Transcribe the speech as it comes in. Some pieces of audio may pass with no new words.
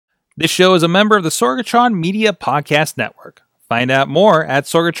This show is a member of the Sorgatron Media Podcast Network. Find out more at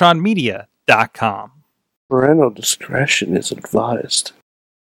sorgatronmedia.com. Parental discretion is advised.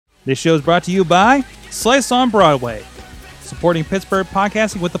 This show is brought to you by Slice on Broadway, supporting Pittsburgh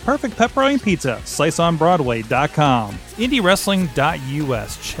podcasting with the perfect pepperoni pizza. SliceOnBroadway.com.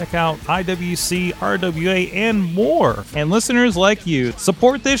 IndieWrestling.us. Check out IWC, RWA, and more. And listeners like you,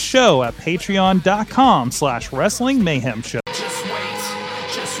 support this show at Patreon.com/Wrestling Mayhem Show. Just wait,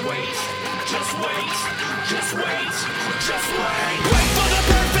 just wait, just wait, just wait, just wait. Wait for the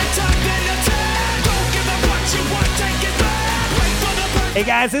perfect time then attack. Don't give up what you want, take it back. Wait for the perfect. Hey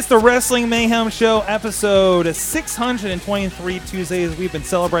guys, it's the Wrestling Mayhem Show, episode 623 Tuesdays. We've been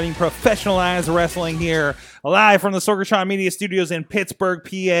celebrating professionalized wrestling here, live from the Sorgatron Media Studios in Pittsburgh,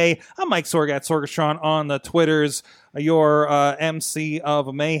 PA. I'm Mike Sorg at Sorgatron on the Twitters, your MC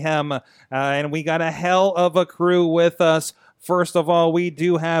of Mayhem, and we got a hell of a crew with us. First of all, we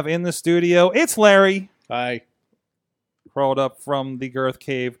do have in the studio, it's Larry. Hi. Crawled up from the Girth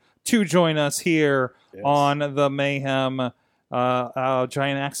Cave to join us here on the Mayhem. Giant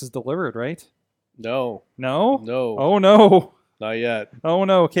Axe is delivered, right? No. No? No. Oh, no. Not yet. Oh,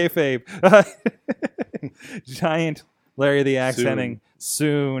 no. Kayfabe. Giant Larry the Axe Henning.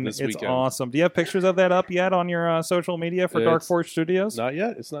 Soon. This It's weekend. awesome. Do you have pictures of that up yet on your social media for Dark Forge Studios? Not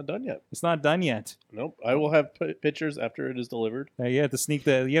yet. It's not done yet. It's not done yet. Nope. I will have pictures after it is delivered. You have to sneak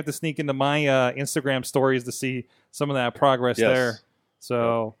into my Instagram stories to see some of that progress there.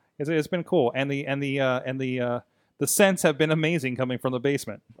 So it's been cool, and the scents have been amazing coming from the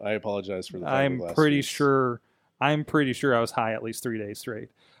basement. I apologize for the. I'm pretty sure I was high at least 3 days straight.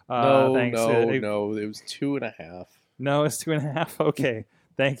 No. Thanks. No. It was 2.5. No, it's 2.5. Okay.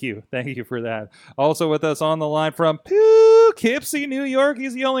 Thank you for that. Also with us on the line from Poughkeepsie, New York.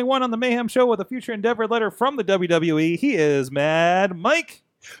 He's the only one on the Mayhem Show with a future endeavor letter from the WWE. He is Mad Mike.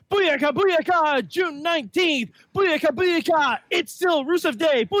 Booyaka, booyaka, June 19th. Booyaka, booyaka, it's still Rusev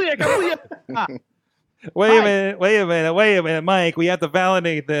Day. Booyaka, booyaka. Wait a minute, Mike. We have to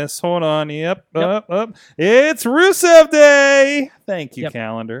validate this. Hold on. Yep. It's Rusev Day. Thank you,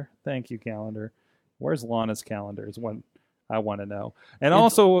 calendar. Thank you, calendar. Where's Lana's calendar is what I want to know. And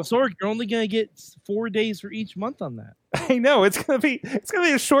also, Sorg, you're only going to get 4 days for each month on that. I know it's gonna be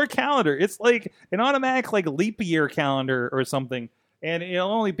a short calendar. It's like an automatic leap year calendar or something, and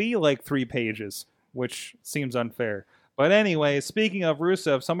it'll only be 3 pages, which seems unfair. But anyway, speaking of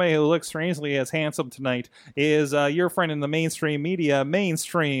Rusev, somebody who looks strangely as handsome tonight is your friend in the mainstream media,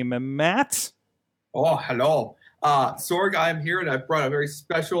 Mainstream Matt. Oh, hello. Sorg, I'm here, and I've brought a very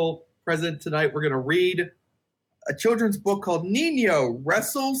special present tonight. We're going to read a children's book called Nino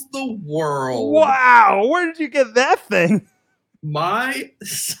Wrestles the World. Wow, where did you get that thing? My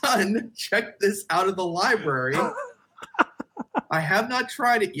son checked this out of the library. I have not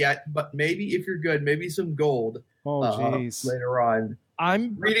tried it yet, but maybe if you're good, maybe some gold. Oh, jeez. Later on.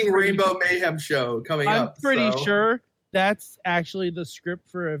 I'm reading Rainbow Mayhem Show coming up. I'm pretty sure that's actually the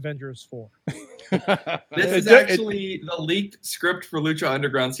script for Avengers 4. This is actually the leaked script for Lucha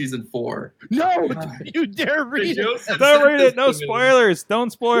Underground Season 4. No, you dare read it. Don't read it. No spoilers.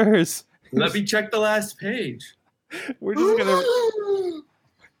 Don't spoilers. Let me check the last page. We're just going to...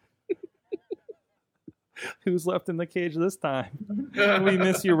 Who's left in the cage this time? We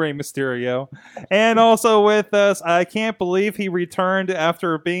miss you, Rey Mysterio. And also with us, I can't believe he returned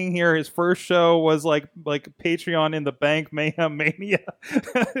after being here. His first show was like Patreon in the Bank Mayhem Mania.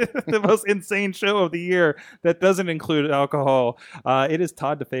 The most insane show of the year that doesn't include alcohol. It is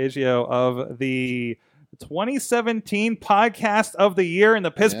Todd DeFazio of the 2017 Podcast of the Year in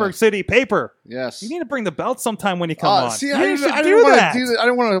the Pittsburgh City Paper. Yes. You need to bring the belt sometime when you come on. See, I didn't want to do that. I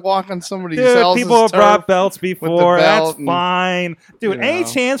didn't want to walk on somebody else's people have turf brought belts before. That's fine. Dude, any know.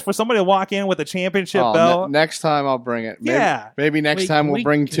 chance for somebody to walk in with a championship belt? Next time I'll bring it. Maybe next time we'll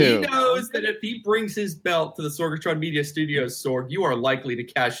bring 2. He knows that if he brings his belt to the Sorgatron Media Studios, Sorg, you are likely to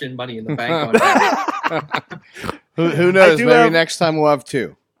cash in Money in the Bank on that. Who knows? Maybe next time we'll have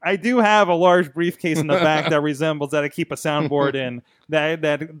 2. I do have a large briefcase in the back that resembles that I keep a soundboard in.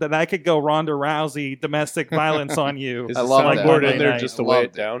 That I could go Ronda Rousey domestic violence on you. Is the soundboard in there just to weigh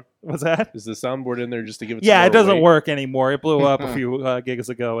it down? What's that? Is the soundboard in there just to give it? Yeah, it doesn't weight? work anymore. It blew up a few gigs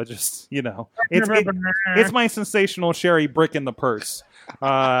ago. It just it's my sensational Sherry brick in the purse.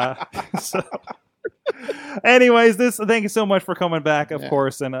 So Anyways, thank you so much for coming back, of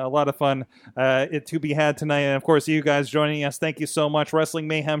course, and a lot of fun to be had tonight. And, of course, you guys joining us, thank you so much.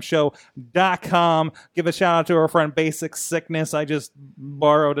 WrestlingMayhemShow.com. Give a shout-out to our friend Basic Sickness. I just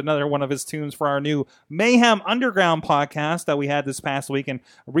borrowed another one of his tunes for our new Mayhem Underground podcast that we had this past week, and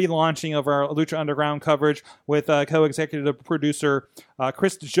relaunching of our Lucha Underground coverage with co-executive producer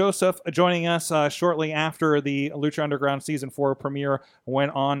Chris Joseph joining us shortly after the Lucha Underground Season 4 premiere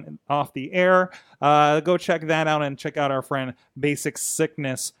went off the air. Go check that out and check out our friend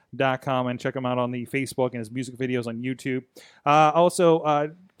BasicSickness.com and check him out on the Facebook and his music videos on YouTube.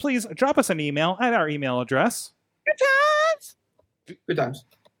 Also, please drop us an email at our email address. Good times.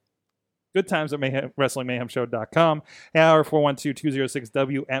 Good times at WrestlingMayhemShow.com. Or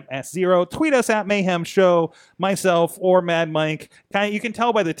 412-206-WMS0. Tweet us at Mayhem Show, myself, or Mad Mike. You can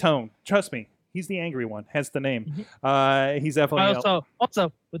tell by the tone. Trust me. He's the angry one. Hence the name. He's definitely...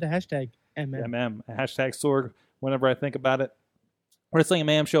 Also, with the hashtag MM. Hashtag Sorg whenever I think about it. Wrestling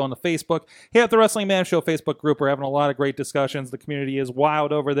Mayhem Show on the Facebook. Hit up the Wrestling Mayhem Show Facebook group. We're having a lot of great discussions. The community is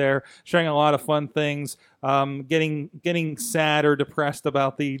wild over there, sharing a lot of fun things, getting sad or depressed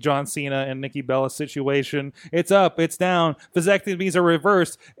about the John Cena and Nikki Bella situation. It's up, it's down. Vasectomies are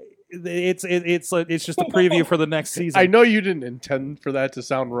reversed. It's just a preview for the next season. I know you didn't intend for that to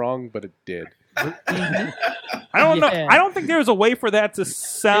sound wrong, but it did. I don't know. I don't think there's a way for that to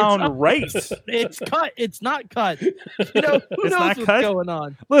sound right. It's cut. It's not cut. Who knows what's going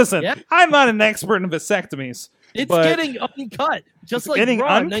on? Listen, I'm not an expert in vasectomies. It's getting uncut, just like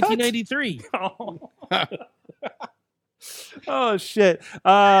Raw in 1993. Oh, shit.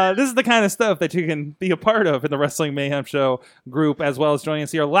 This is the kind of stuff that you can be a part of in the Wrestling Mayhem Show group, as well as joining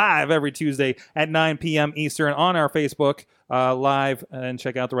us here live every Tuesday at 9 p.m. Eastern on our Facebook live, and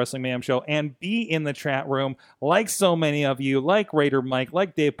check out the Wrestling Mayhem Show and be in the chat room like so many of you, like Raider Mike,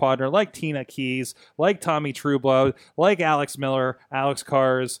 like Dave Podner, like Tina Keys, like Tommy Trueblood, like Alex Miller, Alex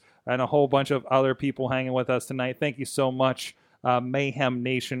Cars, and a whole bunch of other people hanging with us tonight. Thank you so much, Mayhem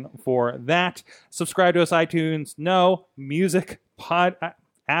Nation, for that. Subscribe to us, iTunes, Music,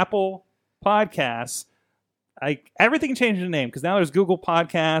 Apple Podcasts. Everything changed the name because now there's Google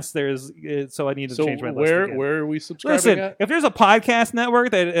Podcasts. So I need to change my list again. Where are we subscribing at? If there's a podcast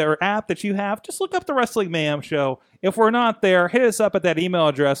network or app that you have, just look up the Wrestling Mayhem Show. If we're not there, hit us up at that email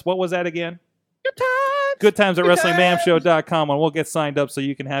address. What was that again? Good times at WrestlingMayhemShow.com, and we'll get signed up so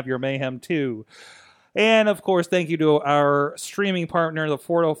you can have your Mayhem too. And, of course, thank you to our streaming partner, the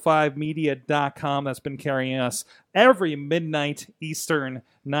 405media.com, that's been carrying us every midnight Eastern,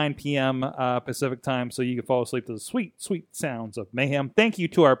 9 p.m. Pacific time, so you can fall asleep to the sweet, sweet sounds of Mayhem. Thank you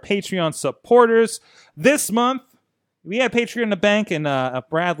to our Patreon supporters. This month, we had Patreon in the bank, and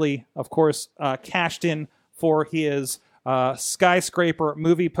Bradley, of course, cashed in for his skyscraper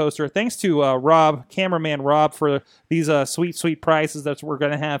movie poster. Thanks to cameraman Rob, for these sweet, sweet prizes that we're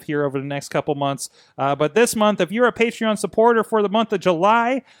going to have here over the next couple months. But this month, if you're a Patreon supporter for the month of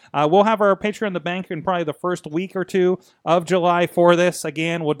July, we'll have our Patreon in the bank in probably the first week or two of July for this.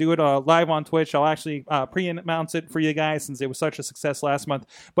 Again, we'll do it live on Twitch. I'll actually pre-announce it for you guys since it was such a success last month.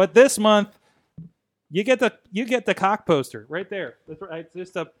 But this month, you get the cock poster right there. That's right. It's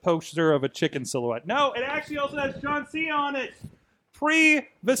just a poster of a chicken silhouette. No, it actually also has John Cena on it.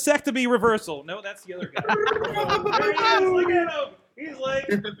 Pre-vasectomy reversal. No, that's the other guy. There he is. Look at him. He's like,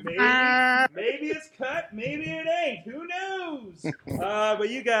 maybe it's cut, maybe it ain't. Who knows? But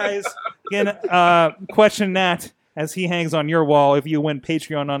you guys can question that as he hangs on your wall if you win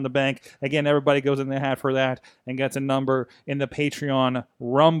Patreon on the bank. Again, everybody goes in the hat for that and gets a number in the Patreon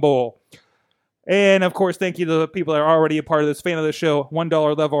Rumble. And, of course, thank you to the people that are already a part of this, fan of the show,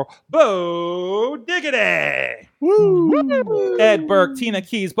 $1 level, Bo Diggity! Woo! Ed Burke, Tina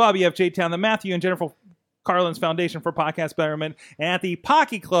Keys, Bobby F. J-Town, the Matthew and Jennifer Carlin's Foundation for Podcast Betterment, and at the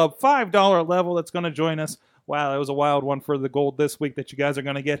Pocky Club, $5 level that's going to join us. Wow, that was a wild one for the gold this week that you guys are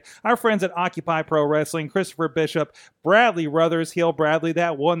going to get. Our friends at Occupy Pro Wrestling, Christopher Bishop, Bradley Ruthers, Heel Bradley,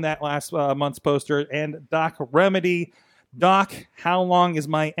 that won that last month's poster, and Doc Remedy. Doc, how long is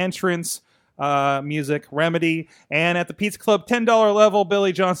my entrance? Music, Remedy, and at the Pizza Club $10 level,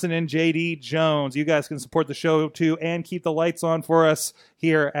 Billy Johnson and JD Jones. You guys can support the show too and keep the lights on for us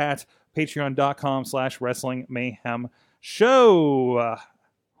here at patreon.com/Wrestling Mayhem Show.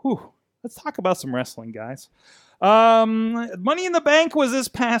 Let's talk about some wrestling, guys. Money in the Bank was this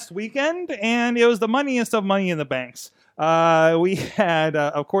past weekend, and it was the moneyest of Money in the Banks. We had,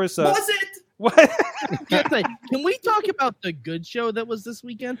 of course... was it? What? Can we talk about the good show that was this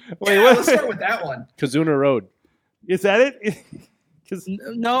weekend? Let's start with that one. Kazuna Road. Is that it?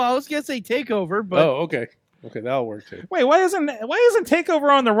 No, I was going to say TakeOver, but... Oh, okay. Okay, that'll work too. Wait, why isn't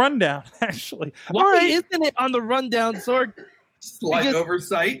Takeover on the rundown? Actually, why isn't it on the rundown, Sorg? Slight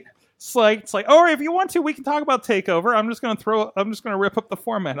oversight. It's like, all right, if you want to, we can talk about Takeover. I'm just gonna rip up the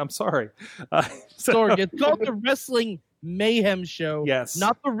format. I'm sorry. Sorg, it's called the Wrestling Mayhem Show. Yes,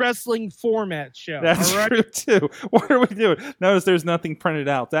 not the Wrestling Format Show. That's true too. What are we doing? Notice there's nothing printed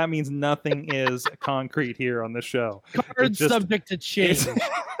out. That means nothing is concrete here on the show. Card subject to change.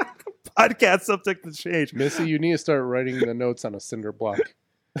 Podcast subject to change. Missy, you need to start writing the notes on a cinder block.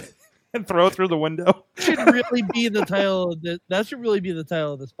 And throw it through the window. Should really be the title of that should really be the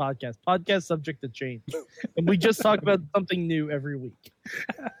title of this podcast. Podcast subject to change. And we just talk about something new every week.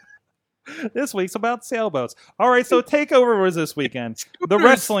 This week's about sailboats. All right, so Takeover was this weekend. The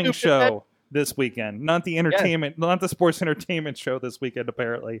wrestling show this weekend, not the entertainment, not the sports entertainment show this weekend,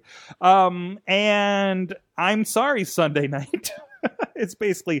 apparently. And I'm sorry, Sunday night. It's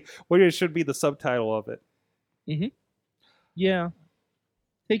basically what it should be the subtitle of it. Mm-hmm. Yeah.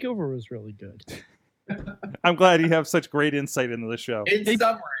 Takeover was really good. I'm glad you have such great insight into the show. In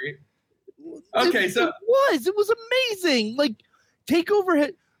summary, okay, it was amazing. Like Takeover,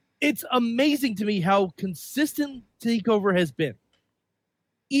 it's amazing to me how consistent Takeover has been.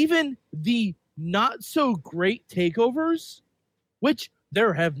 Even the not so great takeovers, which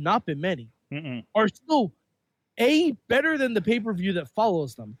there have not been many, are still better than the pay-per-view that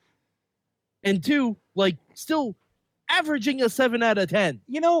follows them, and two, like still averaging a 7 out of 10.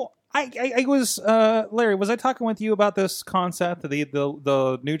 You know, I was Larry. Was I talking with you about this concept,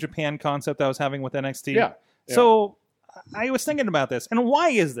 the New Japan concept I was having with NXT? Yeah. So I was thinking about this, and why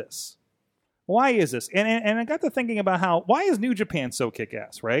is this? Why is this? And I got to thinking about why is New Japan so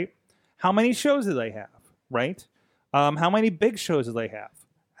kick-ass, right? How many shows do they have, right? How many big shows do they have?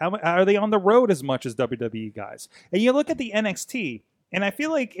 Are they on the road as much as WWE guys? And you look at the NXT. And I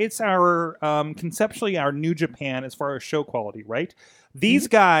feel like it's our conceptually our New Japan as far as show quality, right? These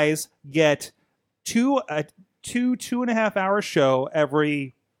guys get two 2.5 hour show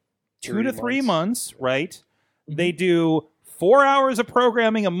every 2 to 3 months, right? Mm-hmm. They do 4 hours of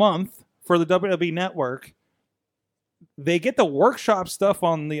programming a month for the WWE Network. They get the workshop stuff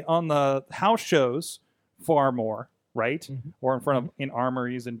on the house shows far more, right? Mm-hmm. Or in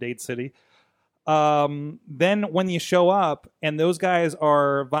armories in Dade City. Then when you show up and those guys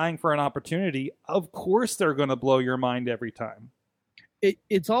are vying for an opportunity, of course they're going to blow your mind every time.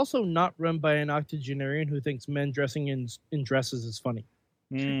 It's also not run by an octogenarian who thinks men dressing in dresses is funny.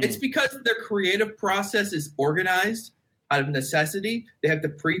 It's because their creative process is organized out of necessity. They have to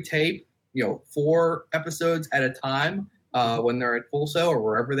pre-tape, 4 episodes at a time when they're at Full Sail or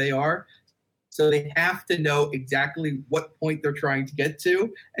wherever they are. So they have to know exactly what point they're trying to get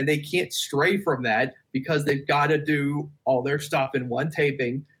to, and they can't stray from that because they've got to do all their stuff in one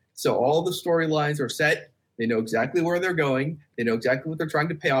taping. So all the storylines are set. They know exactly where they're going. They know exactly what they're trying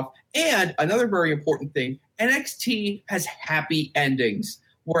to pay off. And another very important thing, NXT has happy endings,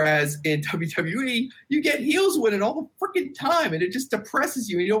 whereas in WWE, you get heels winning all the freaking time, and it just depresses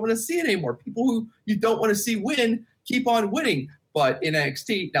you, and you don't want to see it anymore. People who you don't want to see win keep on winning. But in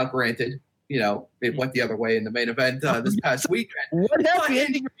NXT, now granted, it went the other way in the main event this past weekend. What happy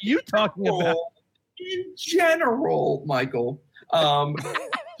ending are you talking about? In general, Michael,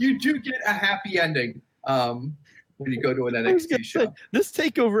 you do get a happy ending when you go to an NXT show. This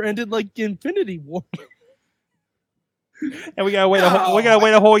takeover ended like Infinity War. And we gotta wait. We gotta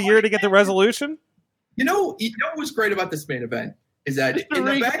wait a whole year to get the resolution. You know what was great about this main event is that in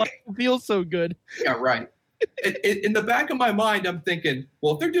the back feels so good. Yeah, right. In the back of my mind, I'm thinking,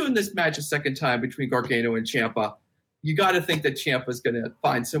 well, if they're doing this match a second time between Gargano and Ciampa, you got to think that Ciampa's going to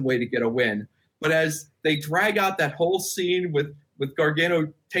find some way to get a win. But as they drag out that whole scene with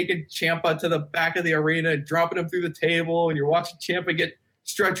Gargano taking Ciampa to the back of the arena and dropping him through the table, and you're watching Ciampa get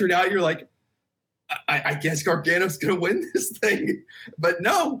stretchered out, you're like, I guess Gargano's going to win this thing. But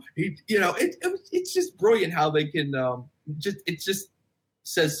no, it's just brilliant how they can it just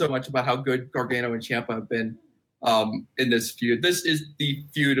says so much about how good Gargano and Ciampa have been in this feud. This is the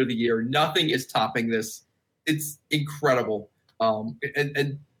feud of the year. Nothing is topping this. It's incredible.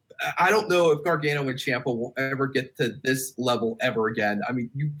 And I don't know if Gargano and Ciampa will ever get to this level ever again. I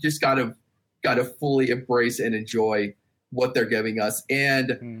mean, you just got to fully embrace and enjoy what they're giving us,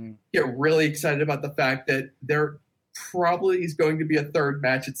 and get really excited about the fact that there probably is going to be a third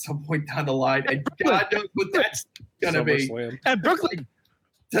match at some point down the line, and God knows what that's going to be. And Brooklyn.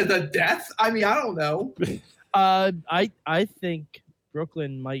 To the death? I mean, I don't know. I think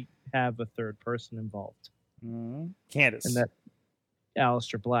Brooklyn might have a third person involved. Candace. And that's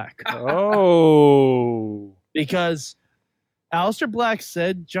Aleister Black. Oh. Because Aleister Black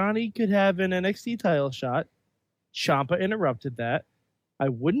said Johnny could have an NXT title shot. Ciampa interrupted that. I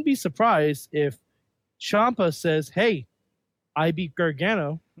wouldn't be surprised if Ciampa says, hey, I beat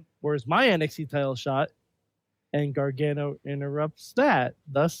Gargano. Where's my NXT title shot? And Gargano interrupts that,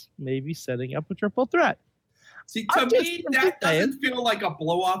 thus maybe setting up a triple threat. See, to me, that doesn't feel like a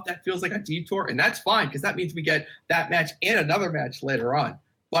blow-off. That feels like a detour, and that's fine because that means we get that match and another match later on.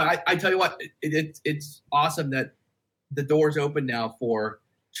 But I tell you what, it's awesome that the door's open now for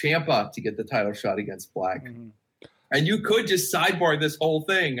Ciampa to get the title shot against Black. Mm-hmm. And you could just sidebar this whole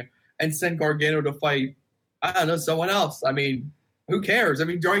thing and send Gargano to fight, I don't know, someone else. I mean, who cares? I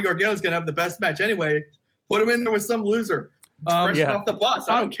mean, Johnny Gargano's going to have the best match anyway. Put him in there with some loser. Fresh off the bus.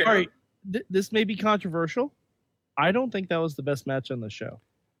 I don't care. All right. This may be controversial. I don't think that was the best match on the show.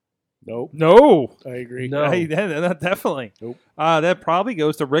 Nope. No. I agree. No. Definitely. Nope. That probably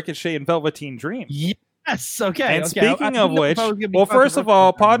goes to Ricochet and Velveteen Dream. Yes. Okay. And speaking of which, well, first of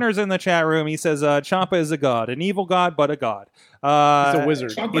all, Podner's in the chat room. He says Ciampa is a god, an evil god, but a god. He's a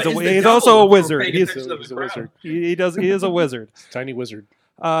wizard. He's also a wizard. He's a wizard. He is a wizard. Tiny wizard.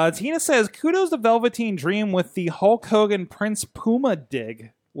 Tina says, kudos to Velveteen Dream with the Hulk Hogan Prince Puma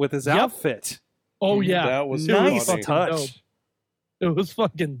dig with his outfit. Oh, yeah. That was nice funny. touch. Dope. It was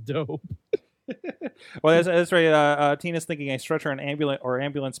fucking dope. Well, that's right. Tina's thinking a stretcher and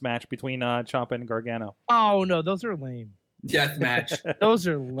ambulance match between Ciampa and Gargano. Oh, no. Those are lame. Death match. Those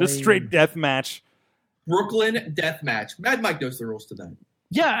are lame. Just straight death match. Brooklyn death match. Mad Mike knows the rules to that.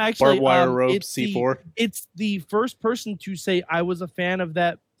 Yeah, actually. Barbed wire rope, C4. It's the first person to say I was a fan of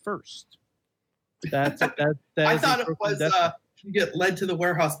that first. That I thought it was you get led to the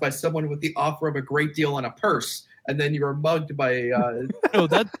warehouse by someone with the offer of a great deal on a purse, and then you were mugged by. No,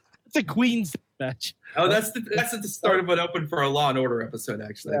 that's a Queen's match. Oh, that's at the start of an Open for a Law and Order episode,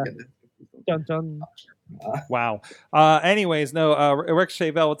 actually. Yeah. Dun, dun. Wow. Anyways, no,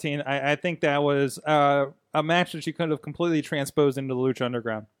 Ricochet Velveteen, I think that was a match that you could have completely transposed into the Lucha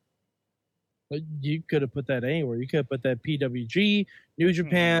Underground. You could have put that anywhere. You could have put that PWG, New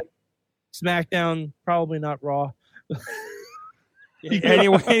Japan, SmackDown, probably not Raw.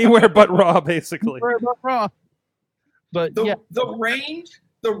 Anywhere but Raw, basically. Anywhere but Raw. But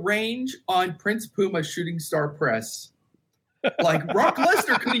the range on Prince Puma's Shooting Star Press, like Brock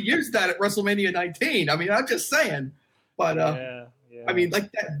Lesnar could have used that at WrestleMania 19. I mean, I'm just saying. But yeah. I mean,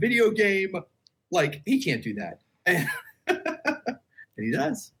 like that video game, like he can't do that, and he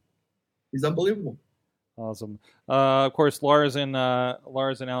does. He's unbelievable. Awesome. Of course, Lars and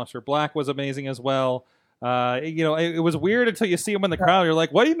Aleister Black was amazing as well. It was weird until you see him in the crowd. You're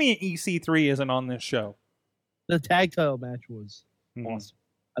like, what do you mean EC3 isn't on this show? The tag title match was awesome.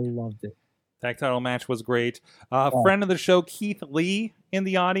 I loved it. Tag title match was great. Friend of the show, Keith Lee, in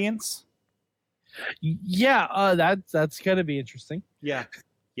the audience. Yeah, that's going to be interesting. Yeah,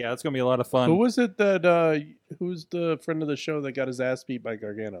 it's going to be a lot of fun. Who was it that, who's the friend of the show that got his ass beat by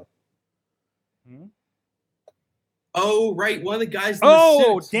Gargano? Oh, right. One of the guys.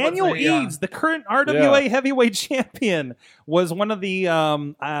 Daniel Eads, the current RWA heavyweight champion, was one of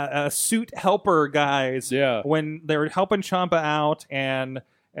the suit helper guys. Yeah. When they were helping Ciampa out, and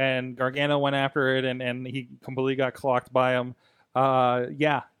Gargano went after it, and he completely got clocked by him.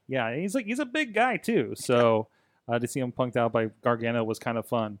 He's a big guy too. So to see him punked out by Gargano was kind of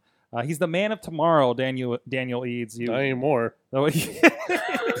fun. He's the man of tomorrow, Daniel Eads. Not anymore.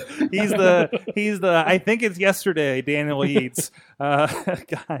 He's the I think it's yesterday, Daniel Eads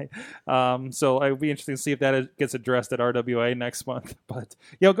guy. So it would be interesting to see if that gets addressed at RWA next month. But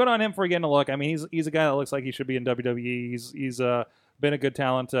good on him for getting a look. I mean, he's a guy that looks like he should be in WWE. He's been a good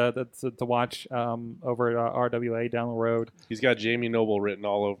talent to watch over at RWA down the road. He's got Jamie Noble written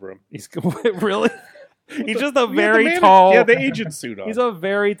all over him. He's really. He's just a very tall. Yeah, the agent suit on. He's a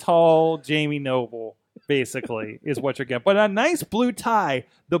very tall Jamie Noble, basically, is what you're getting. But a nice blue tie.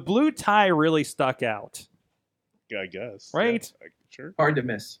 The blue tie really stuck out. Yeah, I guess. Right? Yeah, sure. Hard to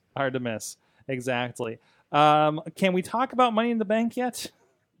miss. Exactly. Can we talk about Money in the Bank yet?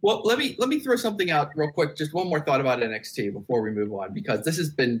 Well, let me throw something out real quick. Just one more thought about NXT before we move on, because this has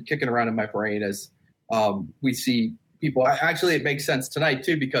been kicking around in my brain as we see people. Actually, it makes sense tonight,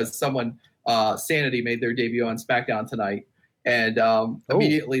 too, because someone... Sanity made their debut on SmackDown tonight, and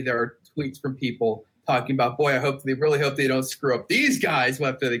immediately there are tweets from people talking about, boy, they really hope they don't screw up these guys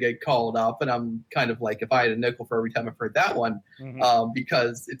after they get called up. And I'm kind of like, if I had a nickel for every time I've heard that one,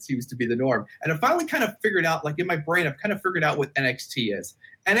 because it seems to be the norm. And I finally kind of figured out, like in my brain, I've kind of figured out what NXT is.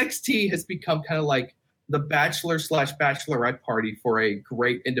 NXT has become kind of like the bachelor/bachelorette party for a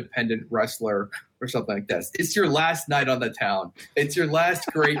great independent wrestler or something like this. It's your last night on the town. It's your last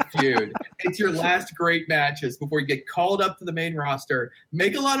great feud. It's your last great matches before you get called up to the main roster,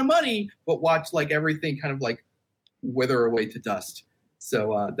 make a lot of money, but watch like everything kind of like wither away to dust.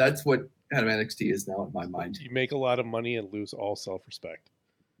 So that's what kind of NXT is now in my mind. You make a lot of money and lose all self-respect.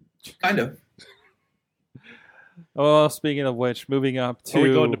 Kind of. Well, speaking of which, moving up to... Are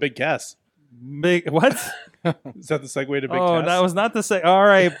we going to Big Cass? What? Is that the segue to Big Cass? Oh, that was not the segue. All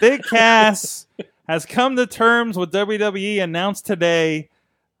right, Big Cass has come to terms with WWE, announced today.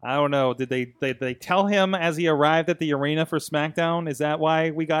 I don't know. Did they tell him as he arrived at the arena for SmackDown? Is that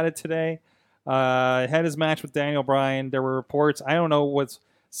why we got it today? Had his match with Daniel Bryan. There were reports. I don't know what's...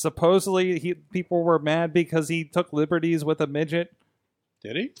 Supposedly, people were mad because he took liberties with a midget.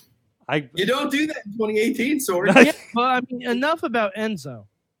 Did he? You don't do that in 2018, Sword. Yeah, well, I mean, enough about Enzo.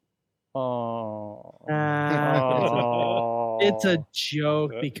 Oh. It's a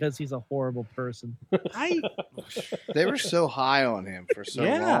joke because he's a horrible person. They were so high on him for so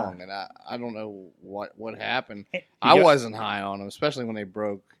long, and I don't know what happened. I wasn't high on him, especially when they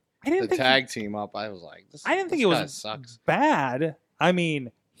broke the tag team up. I was like, I didn't think it was sucks. Bad. I mean,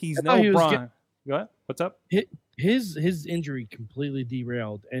 he's no Braun. What? What's up? His injury completely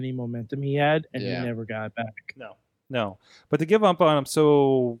derailed any momentum he had, and he never got it back. No. But to give up on him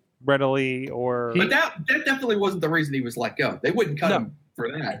so readily, but that definitely wasn't the reason he was let go. They wouldn't cut him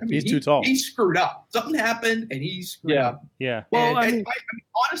for that. I mean, he's too tall. He screwed up. Something happened, and he screwed up. Yeah. Well, I mean,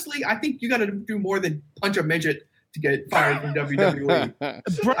 honestly, I think you got to do more than punch a midget to get fired from WWE.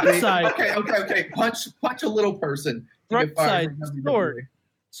 Okay. Punch a little person to get fired from WWE.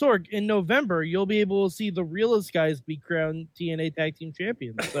 Sorg, in November, you'll be able to see the realest guys be crowned TNA Tag Team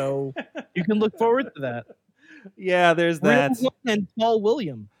Champions. So you can look forward to that. Yeah, there's that. And Paul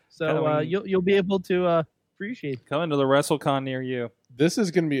William. So you'll be able to appreciate it. Coming to the WrestleCon near you. This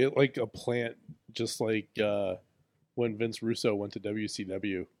is going to be like a plant, just like when Vince Russo went to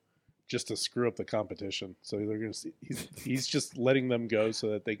WCW, just to screw up the competition. So they're going to see he's just letting them go so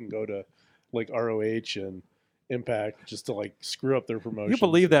that they can go to like ROH and Impact just to like screw up their promotion. You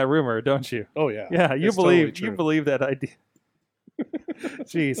believe that rumor, don't you? Oh yeah. Yeah, you believe that idea.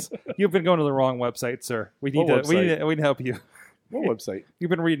 Jeez, you've been going to the wrong website, sir. We need to help you. What website? You've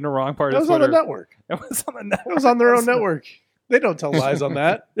been reading the wrong part of Twitter. That was on the network. It was on the network. It was on their own network. They don't tell lies on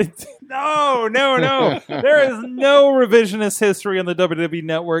that. No. There is no revisionist history on the WWE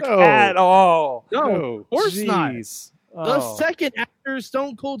network at all. No, of course not. The Oh. second after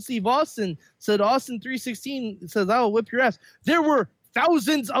Stone Cold Steve Austin said Austin 316 says, I will whip your ass. There were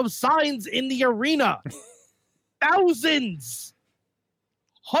thousands of signs in the arena. Thousands.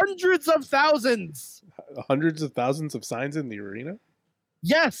 Hundreds of thousands. Hundreds of thousands of signs in the arena?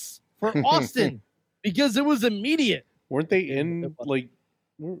 Yes, for Austin. Because it was immediate. Weren't they in, like,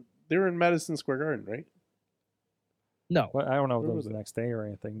 they were in Madison Square Garden, right? No. Well, I don't know if it was the next day or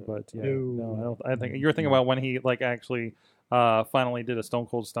anything, but yeah. No, I think you're thinking about when he like actually finally did a Stone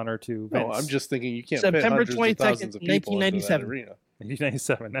Cold Stunner to Vince. No, I'm just thinking you can't September fit hundreds of thousands of people 1997. into that arena.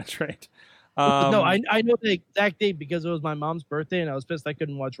 1997, that's right. No, I know the exact date because it was my mom's birthday and I was pissed I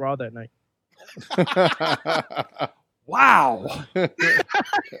couldn't watch Raw that night. Wow.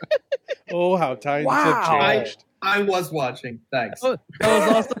 Oh, how times have changed. I was watching. Thanks. That was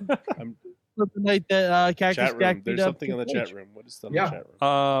awesome. The night that Cactus chat room. There's something in the chat room. What is the chat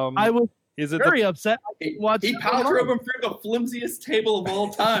room? I was very upset. He power drove him through the flimsiest table of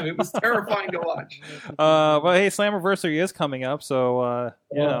all time. It was terrifying to watch. But hey, Slammiversary is coming up, so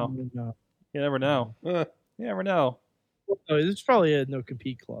you never know. You never know. There's probably a no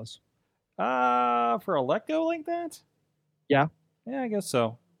compete clause. For a let go like that? Yeah, I guess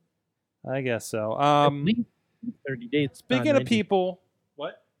so. 30 days. Speaking of people,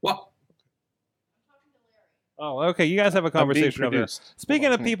 what? Oh, okay. You guys have a conversation over there.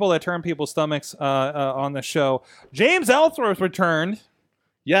 Speaking of people that turn people's stomachs on the show, James Ellsworth returned.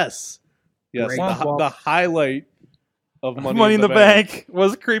 Yes. The highlight of Money in the Bank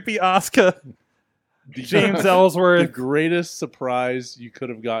was creepy Asuka. James Ellsworth. The greatest surprise you could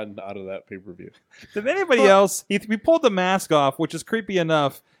have gotten out of that pay-per-view. Did anybody else? He pulled the mask off, which is creepy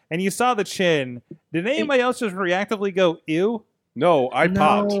enough, and you saw the chin. Did anybody else just reactively go, ew? No, I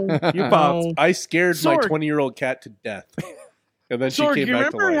popped. You popped. I scared my 20-year-old cat to death. And then she came back to life. You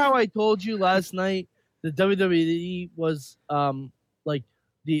remember how I told you last night that WWE was like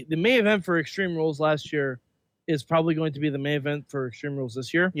the main event for Extreme Rules last year is probably going to be the main event for Extreme Rules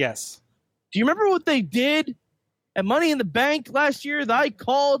this year? Yes. Do you remember what they did at Money in the Bank last year that I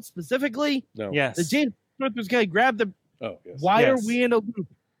called specifically? No. Yes. The James Smith was going to grab the... Oh, yes. Why are we in a loop?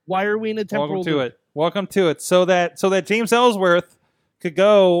 Why are we in a temporal Welcome to loop? it. Welcome to it. So that James Ellsworth could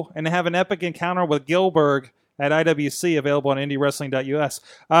go and have an epic encounter with Gilbert at IWC, available on IndieWrestling.us.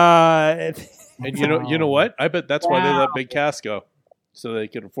 And you know what? I bet that's why they let Big Cass go, so they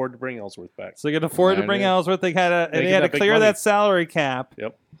could afford to bring Ellsworth back. So they could afford to bring Ellsworth. They had to clear that salary cap.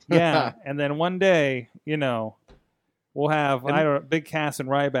 Yep. Yeah, and then one day, we'll have Big Cass and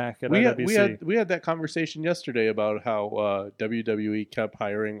Ryback at IWC. We had that conversation yesterday about how WWE kept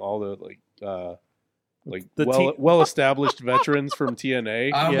hiring all the well-established veterans from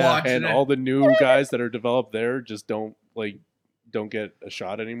TNA, and all the new guys that are developed there just don't get a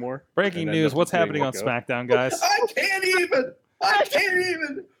shot anymore. Breaking news: what's happening on SmackDown, guys? I can't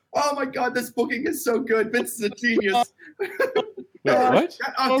even. Oh my God, this booking is so good. Vince is a genius. What?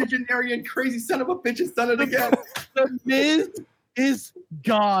 That octogenarian crazy son of a bitch has done it again. The Miz is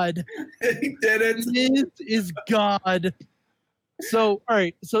God. He did it. Miz is God. So, all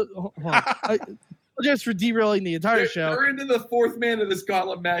right. So, hold on. Just for derailing the entire show. They're into the fourth man of this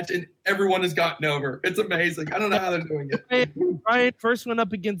gauntlet match, and everyone has gotten over. It's amazing. I don't know how they're doing it. Brian first went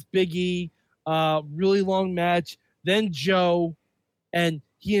up against Big E. Really long match. Then Joe, and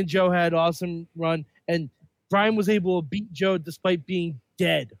he and Joe had awesome run. And Brian was able to beat Joe despite being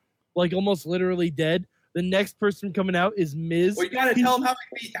dead, like almost literally dead. The next person coming out is Miz. Well, you got to tell him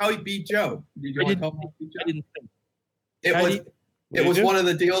how he beat Joe. Did you want to tell him how he beat Joe? I didn't think. It was one of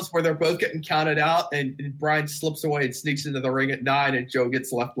the deals where they're both getting counted out, and Brian slips away and sneaks into the ring at 9, and Joe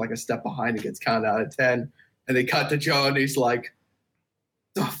gets left like a step behind and gets counted out at 10. And they cut to Joe, and he's like,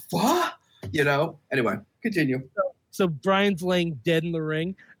 "The fuck?" Anyway, continue. So Brian's laying dead in the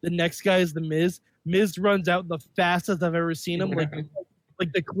ring. The next guy is the Miz. Miz runs out the fastest I've ever seen him,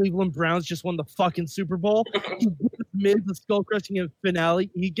 like the Cleveland Browns just won the fucking Super Bowl. He gives Miz the skull crushing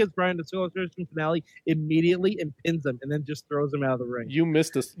finale. He gives Brian the skull crushing finale immediately and pins him, and then just throws him out of the ring. You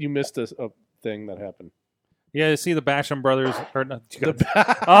missed a thing that happened. Yeah, you see the Basham brothers. Or not,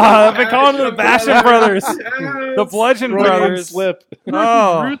 I've been calling them the Basham brothers. Yes. The Bludgeon brothers. Slip.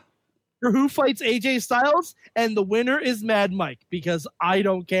 Oh. For who fights AJ Styles, and the winner is Mad Mike, because I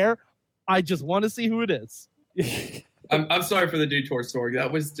don't care. I just want to see who it is. I'm sorry for the detour story.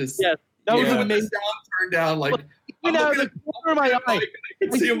 That was just that was when amazing. the sound turned down, like I'm out of the corner of my eye. I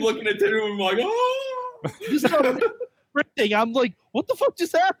can see him looking at him, and I'm like, oh. Just sprinting. I'm like, what the fuck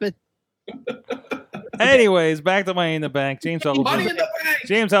just happened? Anyways, back to Money in the Bank. James Money in Ellsworth. the Bank.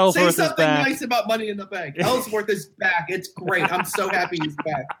 James Say Ellsworth is something back. nice about Money in the Bank. Ellsworth is back. It's great. I'm so happy he's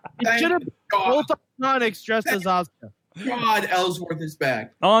back. It should have been both Iconics dressed as Asuka. God, Ellsworth is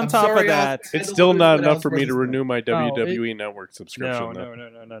back. On top of that, it's still not enough for me to renew my WWE Network subscription.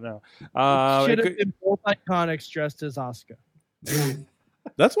 No. Should have been both Iconics dressed as Asuka.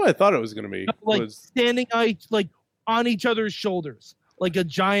 That's what I thought it was going to be. Standing on each other's shoulders, like a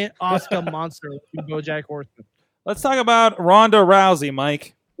giant Asuka monster like BoJack Horseman. Let's talk about Ronda Rousey,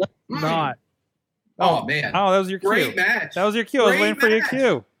 Mike. Let's not. Oh man! Oh, that was your cue. Great match. That was your cue. I was waiting for your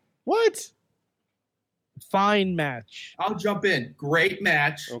cue. What? Fine match. I'll jump in. Great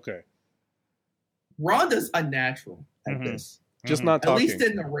match. Okay. Ronda's a natural at this. Just not At talking. least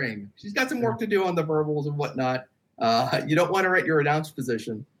in the ring. She's got some work to do on the verbals and whatnot. You don't want her at your announce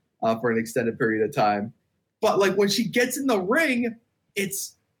position for an extended period of time. But when she gets in the ring,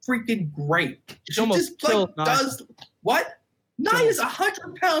 it's freaking great. She just does what? Nia's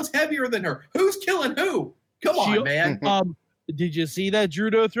 100 pounds heavier than her. Who's killing who? Come on, man. Did you see that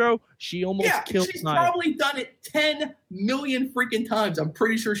judo throw? She almost killed she's Nia. Probably done it 10 million freaking times. I'm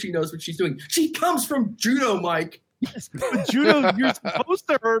pretty sure she knows what she's doing. She comes from judo, Mike. Yes, but judo, you're supposed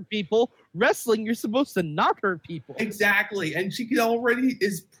to hurt people. Wrestling, you're supposed to not hurt people. Exactly. And she already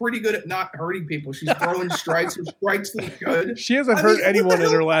is pretty good at not hurting people. She's throwing strikes. Her strikes look good. She hasn't hurt anyone in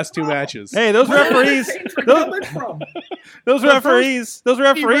her last 2 matches. Hey, those referees. Those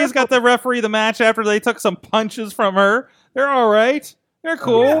referees got the referee the match after they took some punches from her. They're all right. They're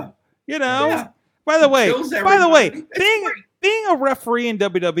cool. Yeah. By the way, being a referee in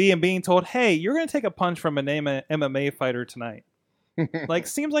WWE and being told, "Hey, you're going to take a punch from an MMA fighter tonight,"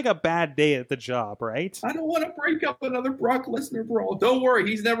 seems like a bad day at the job, right? I don't want to break up another Brock Lesnar brawl. Don't worry,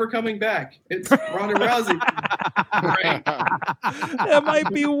 he's never coming back. It's Ronda Rousey. Great. That might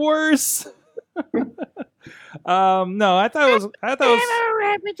be worse. No, I thought it was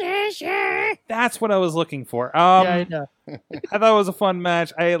reputation. That's what I was looking for. I know. I thought it was a fun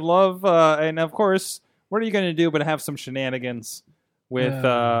match. I love, and of course, what are you going to do but have some shenanigans with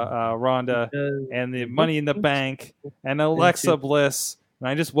Ronda and the Money in the Bank and Alexa Bliss? And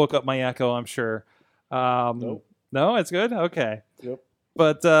I just woke up my echo, I'm sure. Nope. No, it's good? Okay. Yep.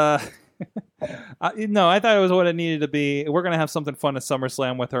 But, no, I thought it was what it needed to be. We're going to have something fun at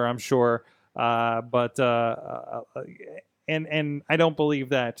SummerSlam with her, I'm sure. But I don't believe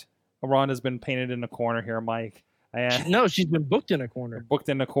that Ronda's been painted in a corner here, Mike. No, she's been booked in a corner. Booked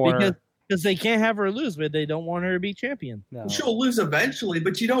in a corner. Because they can't have her lose, but they don't want her to be champion. No. She'll lose eventually,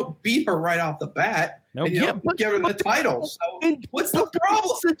 but you don't beat her right off the bat. Nope. And you don't give her the title. So what's the problem?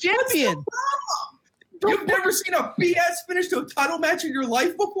 It's the champion. You've never seen a BS finish to a title match in your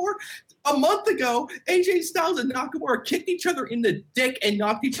life before? A month ago, AJ Styles and Nakamura kicked each other in the dick and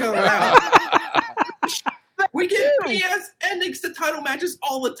knocked each other out. We get BS endings to title matches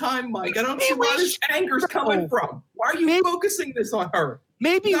all the time, Mike. I don't see where this anger's coming from. Why are you focusing this on her?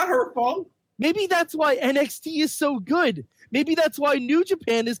 Maybe it's not her fault. Maybe that's why NXT is so good. Maybe that's why New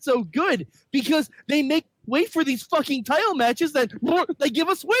Japan is so good, because they make way for these fucking title matches that they give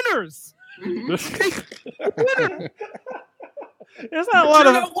us winners. There's not a lot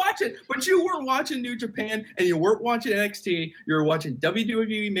of watching, but you weren't watching New Japan and you weren't watching NXT. You were watching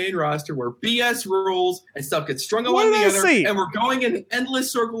WWE main roster where BS rules and stuff gets strung on the other, and we're going in an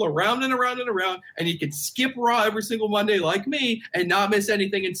endless circle around and around and around. And you can skip Raw every single Monday like me and not miss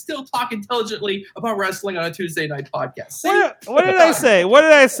anything and still talk intelligently about wrestling on a Tuesday night podcast. What did I say? What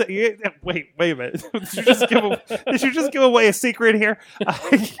did I say? Wait a minute. Did you just give away a secret here?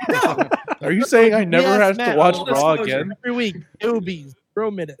 No. Are you saying I never have to watch Raw again? Every week, it will be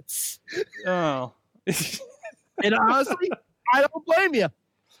 0 minutes. Oh. And honestly, I don't blame you.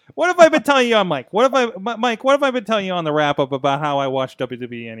 What have I been telling you on Mike? What have I been telling you on the wrap up about how I watch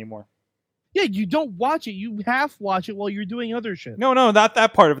WWE anymore? Yeah, you don't watch it. You half watch it while you're doing other shit. No, not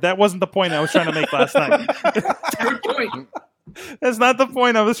that part of it. That wasn't the point I was trying to make last night. Good point. That's not the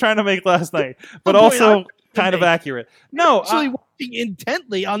point I was trying to make last night, but also kind of accurate. No, actually watching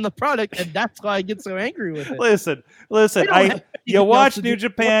intently on the product, and that's why I get so angry with it. Listen. You watch New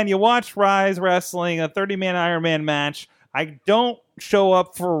Japan, you watch Rise Wrestling, a 30-man Iron Man match. I don't show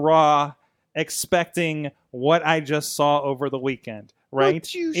up for Raw expecting what I just saw over the weekend. Right?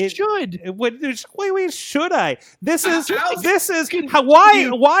 But you should. Wait, should I? This is how,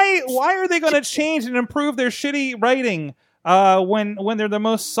 why are they going to change and improve their shitty writing when they're the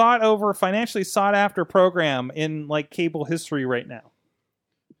most financially sought after program in like cable history right now?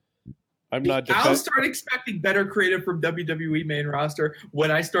 I'll start expecting better creative from WWE main roster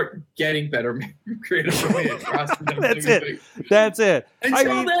when I start getting better creative from main roster. That's it.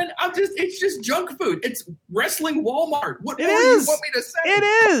 Until then, it's just junk food. It's wrestling Walmart. What more do you want me to say? It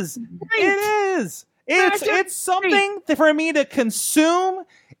is. It is. It's something for me to consume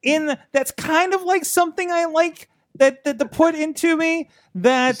that's kind of like something I like that to put into me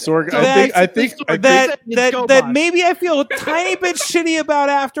that maybe I feel a tiny bit shitty about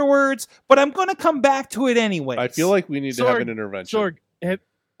afterwards, but I'm going to come back to it anyway. I feel like we need to have an intervention. Sorg,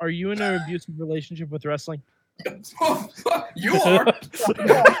 are you in an abusive relationship with wrestling? You are.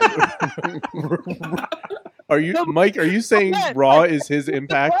 Are you, Mike? Are you saying Raw is his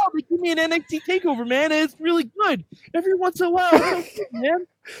impact? Wow, they give me an NXT takeover, man. And it's really good. Every once in a while, it's okay, man.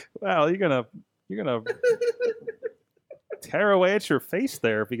 Wow, you're gonna tear away at your face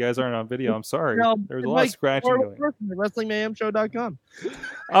there if you guys aren't on video. I'm sorry. There's a lot of scratching going. WrestlingMayhemShow.com.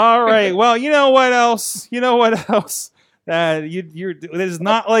 All right. Well, you know what else? It is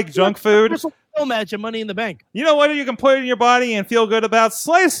not like junk food. Match and Money in the Bank. You know what? You can put it in your body and feel good about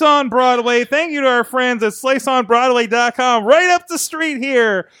Slice on Broadway. Thank you to our friends at sliceonbroadway.com. Right up the street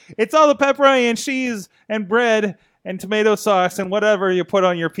here. It's all the pepperoni and cheese and bread and tomato sauce and whatever you put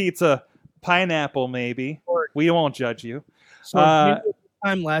on your pizza. Pineapple, maybe. We won't judge you. So,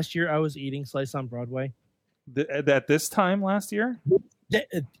 time last year I was eating Slice on Broadway. At this time last year?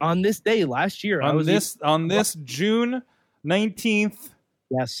 On this day last year. On this June 19th.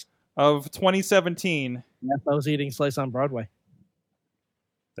 Yes. Of 2017. Yes, I was eating Slice on Broadway.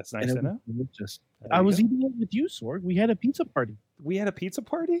 That's nice to know. I was eating it with you, Sorg. We had a pizza party. We had a pizza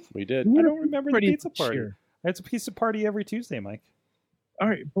party? We did. I don't remember the pizza party. It's a pizza party every Tuesday, Mike. All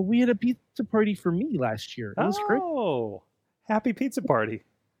right, but we had a pizza party for me last year. It was great. Oh, happy pizza party.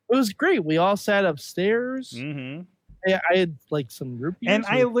 It was great. We all sat upstairs. Mm-hmm. I had like some root beers. And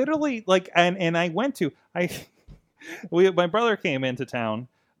I literally and I went to my brother came into town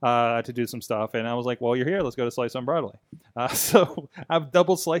to do some stuff, and I was like, well, you're here, let's go to Slice on Broadway. So I've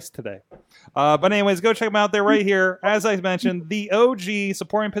double sliced today. But anyways, go check them out. They're right here. As I mentioned, the OG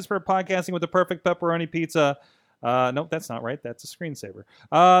supporting Pittsburgh podcasting with the perfect pepperoni pizza. Nope, that's not right. That's a screensaver.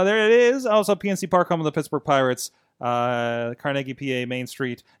 There it is. Also, PNC Park, home of the Pittsburgh Pirates, Carnegie, PA, Main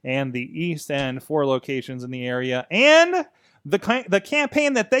Street, and the East End, 4 locations in the area. And the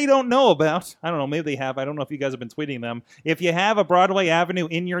campaign that they don't know about. I don't know, maybe they have. I don't know if you guys have been tweeting them. If you have a Broadway Avenue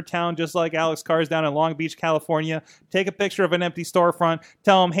in your town, just like Alex Carr's down in Long Beach, California, take a picture of an empty storefront.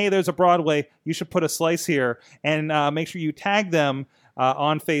 Tell them, hey, there's a Broadway. You should put a slice here. And make sure you tag them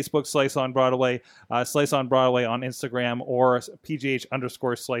on Facebook, Slice on Broadway, Slice on Broadway on Instagram, or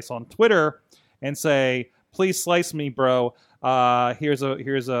PGH_Slice on Twitter, and say, please slice me, bro. Here's a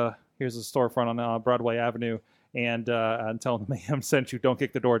storefront on Broadway Avenue. And tell them Mayhem sent you. Don't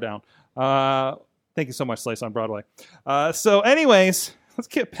kick the door down. Thank you so much, Slice on Broadway. So anyways, let's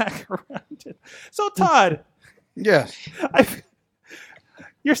get back around it. So Todd. Yes.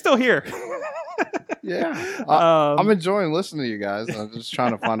 You're still here. Yeah. I'm enjoying listening to you guys. I'm just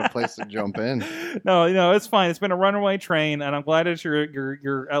trying to find a place to jump in. No, it's fine. It's been a runaway train, and I'm glad that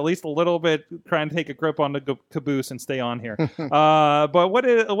you're at least a little bit trying to take a grip on the caboose and stay on here. But what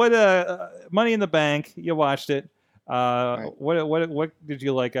Money in the Bank? You watched it. Right. What did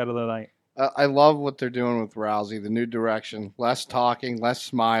you like out of the night? I love what they're doing with Rousey. The new direction. Less talking, less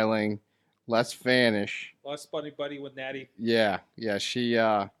smiling, less fanish. Less buddy with Natty. Yeah. She.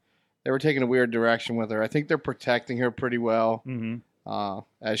 They were taking a weird direction with her. I think they're protecting her pretty well. Mm-hmm.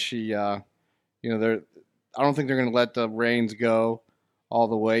 As she, I don't think they're going to let the reins go all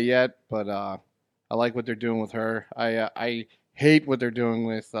the way yet. But I like what they're doing with her. I hate what they're doing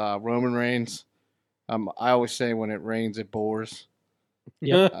with Roman Reigns. I always say when it rains, it pours.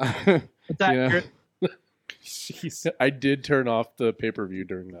 Yeah. It's accurate. Jeez. I did turn off the pay-per-view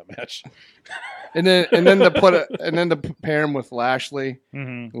during that match. and then to pair him with Lashley,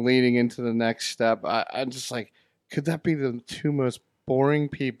 mm-hmm. leading into the next step. I'm just like, could that be the two most boring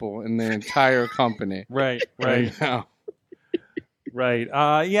people in the entire company? Right now. Right.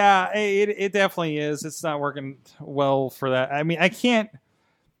 Yeah, it definitely is. It's not working well for that. I mean, I can't.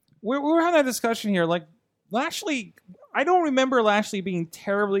 We're having that discussion here. Like, Lashley, I don't remember Lashley being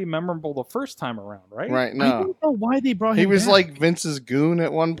terribly memorable the first time around, right? Right. No. I don't know why they brought him. He was back. like Vince's goon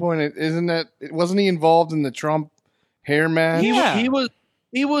at one point. Wasn't he involved in the Trump hair match? Yeah.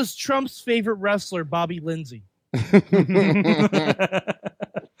 He was Trump's favorite wrestler, Bobby Lindsay. and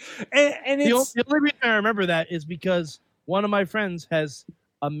the only reason I remember that is because one of my friends has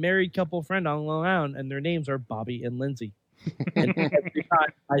a married couple friend on Long Island, and their names are Bobby and Lindsay. And every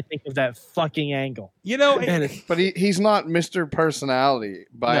time I think of that fucking angle. But he's not Mr. Personality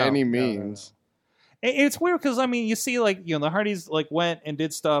by any means. No. It's weird because, I mean, you see, like, the Hardys went and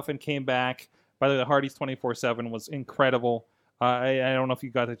did stuff and came back. By the way, the Hardys 24/7 was incredible. I don't know if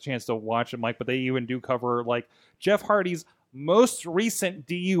you got the chance to watch it, Mike, but they even do cover Jeff Hardy's most recent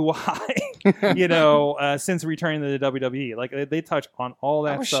DUI, since returning to the WWE. Like, they touch on all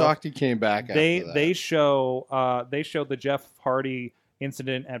that stuff. I was stuff. shocked he came back after that. They show the Jeff Hardy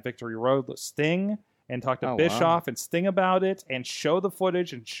incident at Victory Road with Sting and talk to Bischoff and Sting about it and show the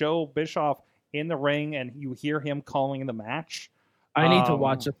footage and show Bischoff in the ring, and you hear him calling the match. I need to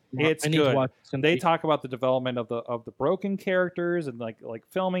watch it. It's good. They talk about the development of the broken characters and like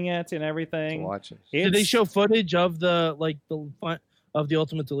filming it and everything. Watch it. Did they show footage of the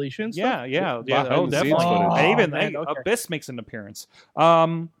Ultimate Deletion stuff? Yeah. Oh, definitely. And even Abyss makes an appearance.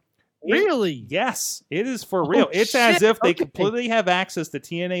 Really? Yes, it is for real. It's as if they completely have access to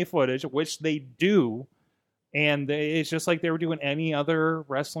TNA footage, which they do. And it's just like they were doing any other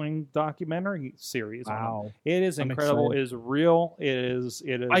wrestling documentary series. Wow. It is incredible. It is real. It is.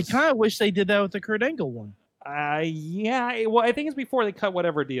 I kind of wish they did that with the Kurt Angle one. Yeah. Well, I think it's before they cut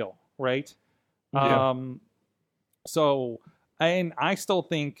whatever deal, right? Yeah. So, I still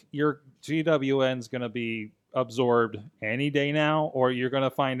think your GWN is going to be absorbed any day now, or you're going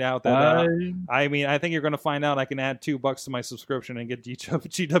to find out that I think you're going to find out I can add $2 to my subscription and get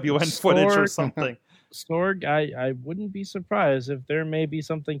GWN footage or something. Sorg, I wouldn't be surprised if there may be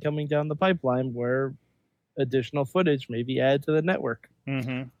something coming down the pipeline where additional footage may be added to the network.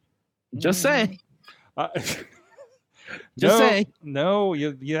 Mm-hmm. Just saying. Just saying. No,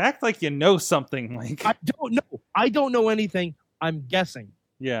 you act like you know something. Like, I don't know. I don't know anything. I'm guessing.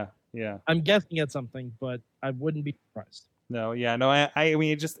 Yeah. I'm guessing at something, but I wouldn't be surprised. No. I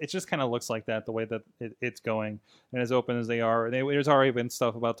mean, it just kind of looks like that the way that it's going, and as open as they are. There's already been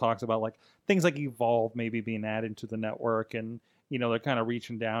stuff about talks about like things like Evolve maybe being added to the network, and they're kind of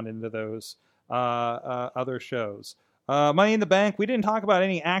reaching down into those other shows. Money in the Bank. We didn't talk about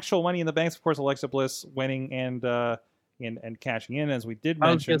any actual Money in the Banks. Of course, Alexa Bliss winning and cashing in, as we did mention.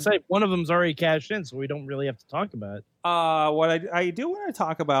 I was going to say, one of them's already cashed in, so we don't really have to talk about it. What I do want to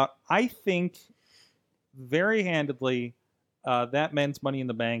talk about, I think very handedly, that men's Money in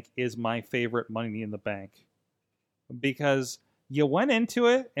the Bank is my favorite Money in the Bank. Because you went into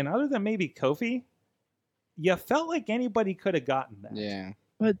it, and other than maybe Kofi, you felt like anybody could have gotten that. Yeah.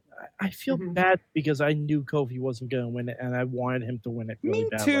 But I feel bad because I knew Kofi wasn't going to win it, and I wanted him to win it really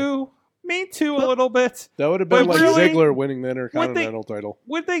badly. Me too, a little bit. That would have been But like really, Ziggler winning the Intercontinental title.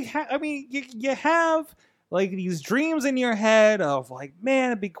 Would they have? I mean, you have like these dreams in your head of like,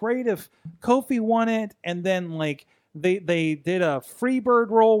 man, it'd be great if Kofi won it, and then like they did a Freebird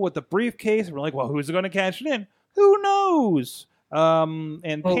roll with the briefcase, and we're like, well, who's going to cash it in? Who knows? And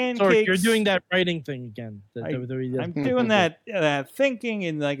Pancakes. Sorry, you're doing that writing thing again. I'm doing that thinking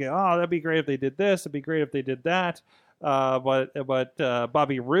and like, oh, that'd be great if they did this. It'd be great if they did that. But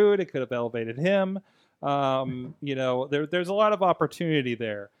Bobby Roode, it could have elevated him. There's a lot of opportunity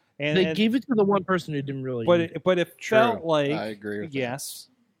there. And they gave it to the one person who didn't really. But it felt like, I agree with yes,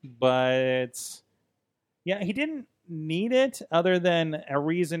 but he didn't need it other than a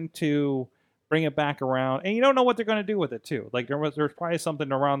reason to bring it back around, and you don't know what they're going to do with it too. Like there's probably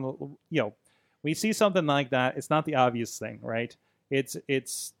something around when you see something like that, it's not the obvious thing, right?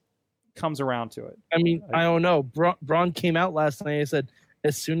 It's comes around to it. I mean, I don't know. Braun came out last night and said,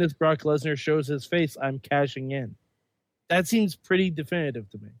 as soon as Brock Lesnar shows his face, I'm cashing in. That seems pretty definitive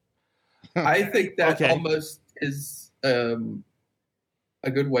to me. I think that almost is a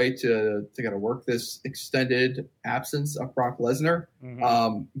good way to kind of work this extended absence of Brock Lesnar.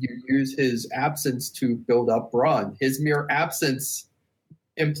 Mm-hmm. You use his absence to build up Braun. His mere absence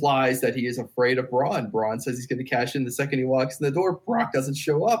implies that he is afraid of Braun. Braun says he's going to cash in the second he walks in the door. Brock doesn't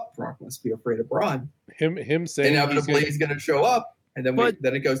show up. Brock must be afraid of Braun. Him saying inevitably he's going to show up, and then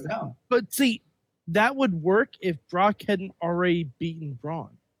then it goes down. But see, that would work if Brock hadn't already beaten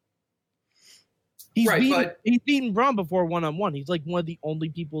Braun. He's beaten Braun before one-on-one. He's like one of the only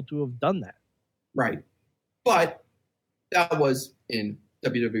people to have done that. Right. But that was in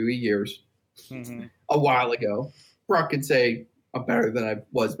WWE years a while ago. Brock can say, I'm better than I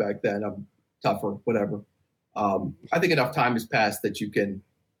was back then. I'm tougher, whatever. I think enough time has passed that you can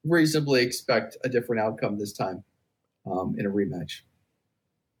reasonably expect a different outcome this time in a rematch.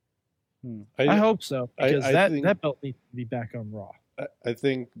 I hope so, because that belt needs to be back on Raw. I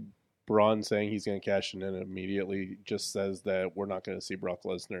think Braun saying he's going to cash in immediately just says that we're not going to see Brock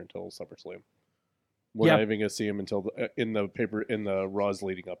Lesnar until SummerSlam. We're not even going to see him until in the Raws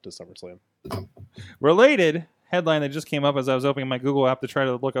leading up to SummerSlam. Related headline that just came up as I was opening my Google app to try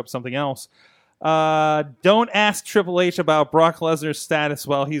to look up something else. Don't ask Triple H about Brock Lesnar's status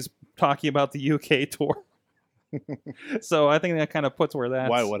while he's talking about the UK tour. So I think that kind of puts where that's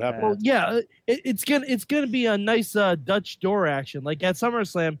why. What happened? Well, yeah, it's gonna be a nice Dutch door action. Like at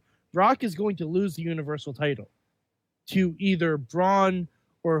SummerSlam, Brock is going to lose the Universal title to either Braun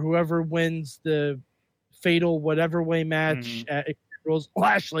or whoever wins the fatal whatever way match at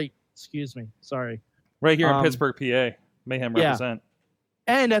Lashley. Excuse me, sorry. Right here in Pittsburgh, PA, Mayhem represent.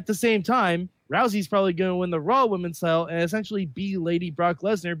 And at the same time, Rousey's probably going to win the Raw Women's title and essentially be Lady Brock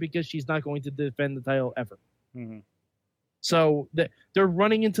Lesnar because she's not going to defend the title ever. Mm-hmm. So they're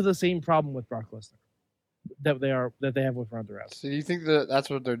running into the same problem with Brock Lesnar that they have with Ronda Rousey. So do you think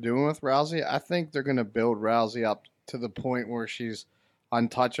that's what they're doing with Rousey? I think they're going to build Rousey up to the point where she's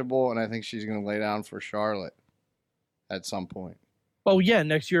untouchable, and I think she's going to lay down for Charlotte at some point. Oh yeah,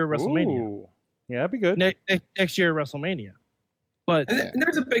 next year at WrestleMania. Ooh. Yeah, that'd be good. Next year at WrestleMania. But and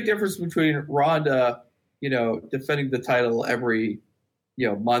there's a big difference between Ronda, defending the title every,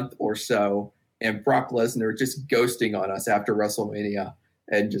 month or so, and Brock Lesnar just ghosting on us after WrestleMania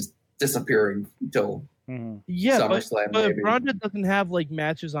and just disappearing until SummerSlam. But if Ronda doesn't have like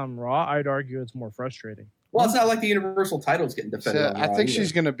matches on Raw, I'd argue it's more frustrating. Well, it's not like the Universal title's getting defended. I think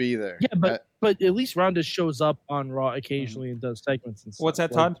she's going to be there. Yeah, but at least Ronda shows up on Raw occasionally and does segments and stuff. What's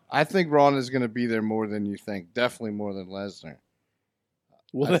that, Todd? I think Ronda's going to be there more than you think. Definitely more than Lesnar.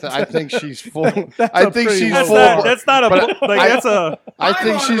 Well, I think she's full. I think she's full. That's not a. That's a. I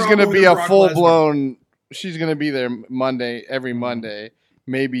think she's going to be a full blown. She's going to be there every Monday,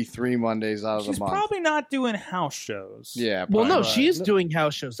 maybe 3 Mondays out of the month. She's probably not doing house shows. Yeah. Well, no, she's doing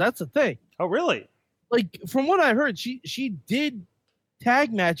house shows. That's the thing. Oh, really? Like from what I heard, she did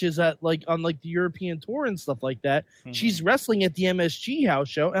tag matches on the European tour and stuff like that. Mm-hmm. She's wrestling at the MSG house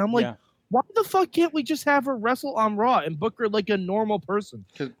show, and I'm like, why the fuck can't we just have her wrestle on Raw and book her like a normal person?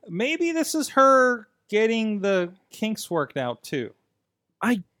 Maybe this is her getting the kinks worked out too.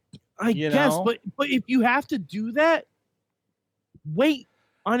 I guess, but if you have to do that, wait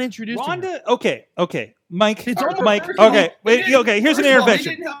on introducing Ronda. Okay, Mike. It's Mike. Okay, here's an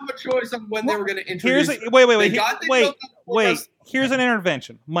intervention. They didn't have a choice on when they were going to introduce. Wait. Here's an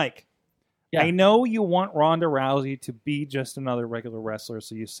intervention, Mike. Yeah. I know you want Ronda Rousey to be just another regular wrestler,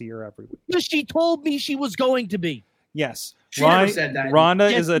 so you see her every week. Because she told me she was going to be. Yes. She never said that. Rhonda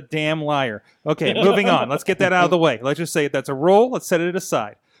Yes. is a damn liar. Okay, moving on. Let's get that out of the way. Let's just say that's a rule. Let's set it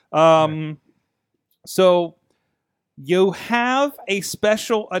aside. So you have a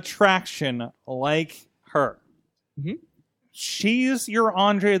special attraction like her. Mhm. She's your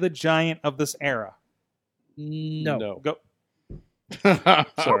Andre the Giant of this era. No. Go.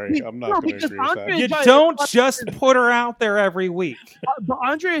 Sorry, I'm not going to because agree with that. Andre- You Giant- don't just put her out there every week. But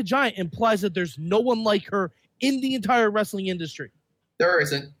Andrea Giant implies that there's no one like her in the entire wrestling industry. There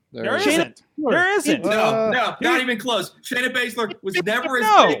isn't. There is. isn't. There isn't. No, not even close. Shayna Baszler was never as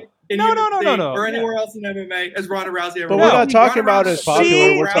No. big in No, UFC no. or anywhere else in MMA as Ronda Rousey ever But No. we're not talking about Ronda as Rousey- popular.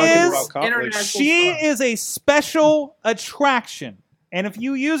 She We're talking is- about like, international She star. is a special attraction. And if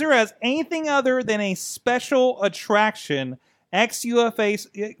you use her as anything other than a special attraction,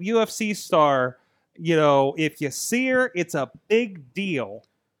 ex-UFC star, if you see her, it's a big deal.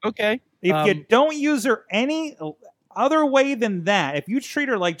 Okay. If you don't use her any other way than that, if you treat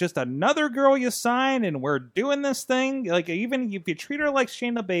her like just another girl you signed and we're doing this thing, like even if you treat her like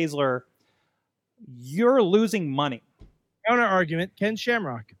Shayna Baszler, you're losing money. Counter argument: Ken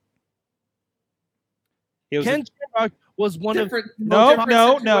Shamrock. It was Ken Shamrock was one of Different, No,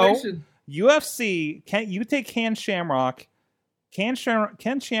 different no. situation. UFC. You take Ken Shamrock. Ken Shamrock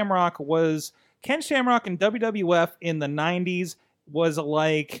in WWF in the 90s was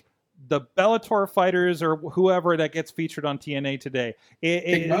like the Bellator fighters or whoever that gets featured on TNA today.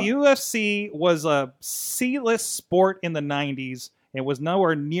 Big Mo? UFC was a C-list sport in the 90s. It was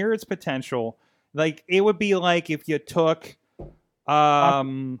nowhere near its potential. Like it would be like if you took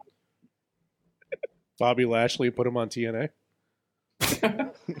Bobby Lashley, put him on TNA.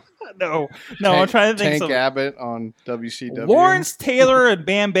 no, I'm trying to think Tank of Abbott on WCW. Lawrence Taylor and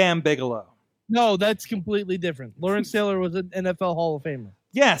Bam Bam Bigelow. No, that's completely different. Lawrence Taylor was an NFL Hall of Famer.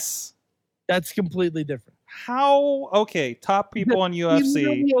 Yes. That's completely different. How? Okay, top people in He UFC.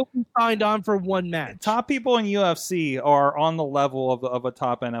 literally only signed on for one match. Top people in UFC are on the level of a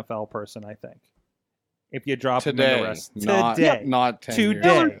top NFL person, I think. If you drop them in today, the rest. not Today. not 10 years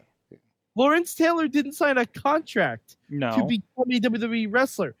Today. ago. Lawrence Taylor didn't sign a contract to No. become a WWE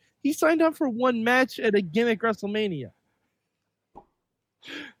wrestler. He signed on for one match at a gimmick WrestleMania.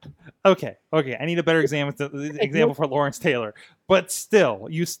 Okay. I need a better example for Lawrence Taylor. But still,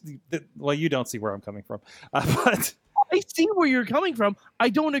 you don't see where I'm coming from. But I see where you're coming from. I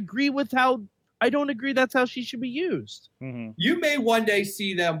don't agree that's how she should be used. mhm. You may one day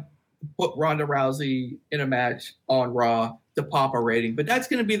see them put Ronda Rousey in a match on Raw to pop a rating, but that's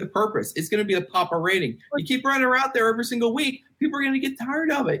going to be the purpose. It's going to be the pop a rating. You keep running her out there every single week, people are going to get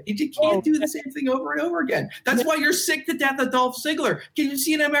tired of it. You just can't do the same thing over and over again. That's why you're sick to death of Dolph Ziggler. You've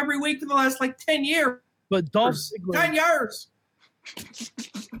seen him every week for the last 10 years. But Dolph Ziggler 10 years.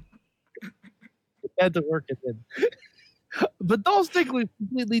 had to work it in. But Dolph Ziggler is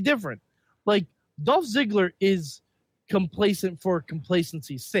completely different. Like Dolph Ziggler is complacent for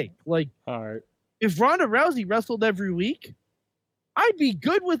complacency's sake. Like All right. if Ronda Rousey wrestled every week, I'd be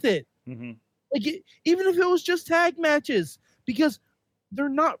good with it. Mhm. Even if it was just tag matches, because they're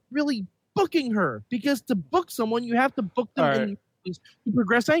not really booking her. Because to book someone, you have to book them All right. in to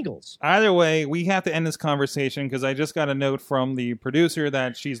progress angles. Either way, we have to end this conversation because I just got a note from the producer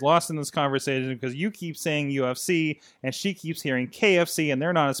that she's lost in this conversation because you keep saying UFC and she keeps hearing KFC and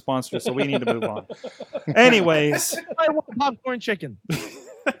they're not a sponsor, so we need to move on. Anyways, I want popcorn chicken.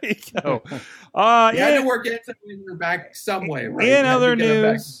 there you go. You had to In, work it in your back some way, right? You in had to other get it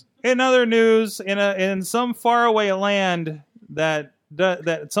back. news, in some faraway land that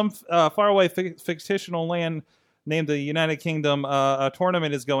some faraway fictional land named the United Kingdom, a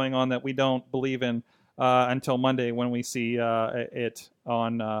tournament is going on that we don't believe in until Monday when we see it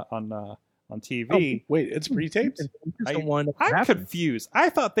on TV. Wait, it's pre-taped? I'm confused. I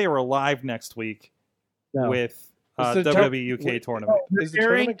thought they were live next week with Is the WWE UK tournament. Is the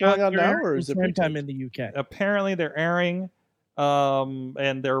tournament going on now, or is it prime time pre-taped? in the UK? Apparently they're airing,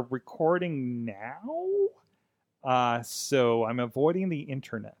 and they're recording now. So I'm avoiding the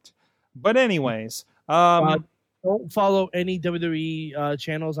internet. But anyways, Don't follow any WWE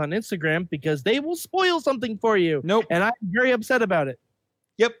channels on Instagram because they will spoil something for you. nope. And I'm very upset about it.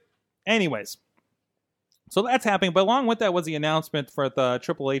 Yep. Anyways, so that's happening. But along with that was the announcement for the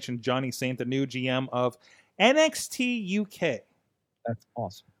Triple H and Johnny Saint, the new GM of NXT UK, That's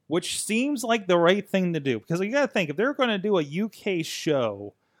awesome. which seems like the right thing to do. Because you got to think, if they're going to do a UK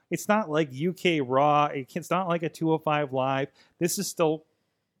show, it's not like UK Raw. It's not like a 205 Live. This is still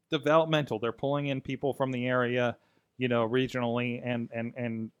developmental. They're pulling in people from the area, regionally, and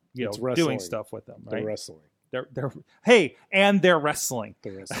It's doing wrestling. stuff with them. They're Right? wrestling. they're wrestling.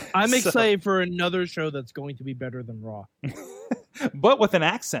 I'm So- excited for another show that's going to be better than Raw. but with an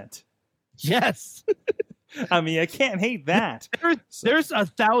accent. Yes. I mean, I can't hate that. There's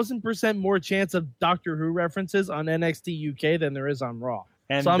 1,000% more chance of Doctor Who references on NXT UK than there is on Raw.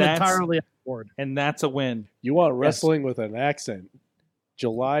 And So I'm that's- entirely on board. And that's a win. You want wrestling with an accent?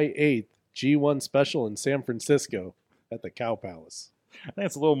 July 8th, G1 special in San Francisco at the Cow Palace. I think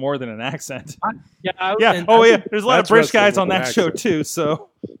it's a little more than an accent. Yeah. Yeah. Oh, yeah. There's a lot of That's British wrestling guys with on an that show accent. too. So,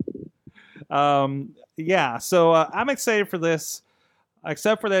 yeah. So I'm excited for this.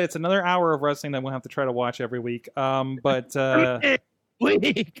 Except for that, it's another hour of wrestling that we'll have to try to watch every week. But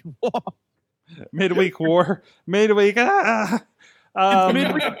Week. midweek war, midweek. It's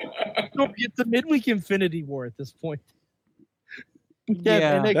a midweek Infinity War at this point.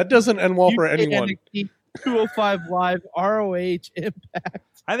 Yeah. That doesn't end well for anyone. NXT 205 Live, ROH, Impact.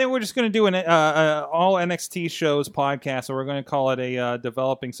 I think we're just going to do an all NXT shows podcast, so we're going to call it a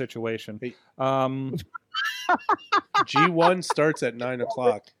developing situation. Hey. Um, G1 starts at 9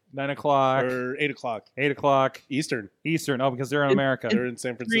 o'clock 9 o'clock, or 8 o'clock 8 o'clock Eastern. Eastern. Oh, because they're in America. They're in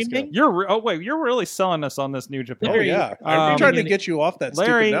San Francisco. Streaming? You're really selling us on this New Japan. Oh yeah, I'm trying to Um, get you off that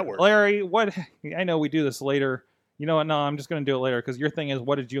Larry, stupid network. Larry, what? I know we do this later. You know what? No, I'm just going to do it later because your thing is,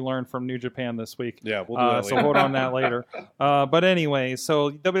 what did you learn from New Japan this week? Yeah, we'll do that So later. hold on that later. But anyway, so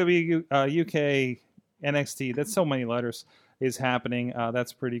WWE UK NXT, that's so many letters, is happening.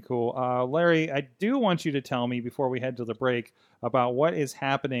 That's pretty cool. Larry, I do want you to tell me before we head to the break about what is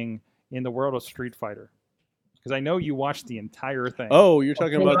happening in the world of Street Fighter. Because I know you watched the entire thing. Oh, you're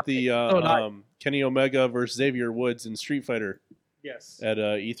talking about the not. Kenny Omega versus Xavier Woods in Street Fighter yes. at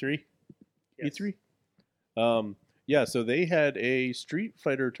E3? Yes. E3? Yeah, so they had a Street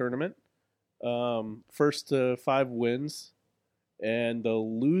Fighter tournament. First to 5 wins, and the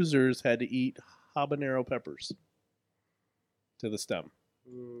losers had to eat habanero peppers to the stem.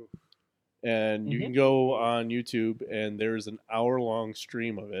 And you can go on YouTube, and there's an hour-long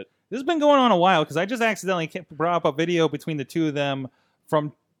stream of it. This has been going on a while because I just accidentally brought up a video between the two of them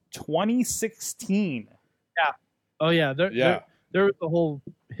from 2016. Oh yeah, Yeah. there was the whole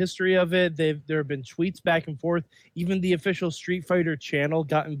history of it. There have been tweets back and forth. Even the official Street Fighter channel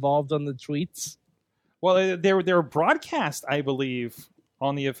got involved on the tweets. Well, they were broadcast, I believe,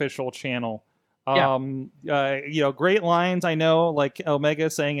 on the official channel. Great lines. I know, like Omega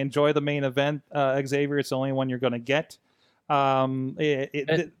saying, "Enjoy the main event, Xavier. It's the only one you're going to get."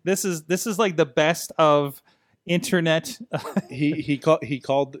 This is like the best of internet. He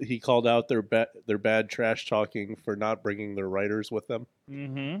called out their bad trash talking for not bringing their writers with them.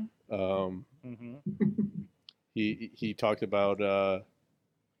 He talked about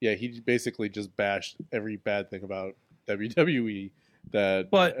he basically just bashed every bad thing about WWE that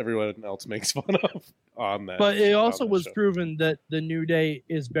everyone else makes fun of on that. But it also on that was show. proven that the New Day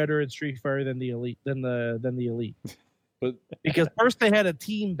is better in Street Fighter than the Elite than the Elite. But Because first they had a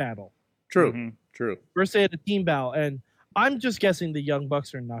team battle. true. First they had a team battle, and I'm just guessing the Young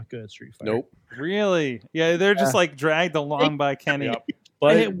Bucks are not good at Street Fighter. Nope. Really? Yeah, they're just like dragged along by Kenny. Yep.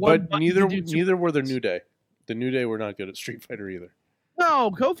 hit one But button neither to do two neither were the New Day. The New Day were not good at Street Fighter either. No,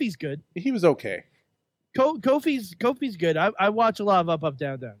 Kofi's good. He was okay. Kofi's good. I watch a lot of Up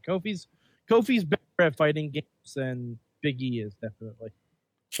Down Down. Kofi's better at fighting games than Big E is, definitely.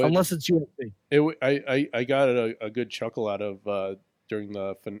 But Unless it's UFC. I got a good chuckle out of during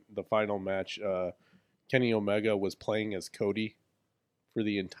the final match. Kenny Omega was playing as Cody for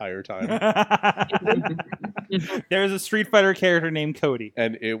the entire time, There's a Street Fighter character named Cody.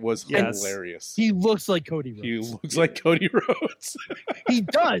 and it was Yes. hilarious. He looks like Cody Rhodes. He looks like Cody Rhodes. He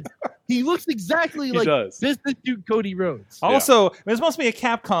does. He looks exactly He like does. business dude Cody Rhodes. Also, this must be a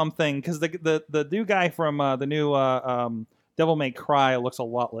Capcom thing because the new guy from the new Devil May Cry looks a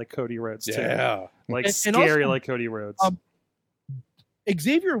lot like Cody Rhodes too. Yeah. Like And scary also, like Cody Rhodes.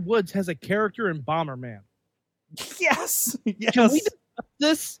 Xavier Woods has a character in Bomberman. Yes. Can we Yes. discuss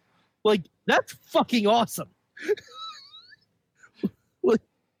this? Like, that's fucking awesome. Like,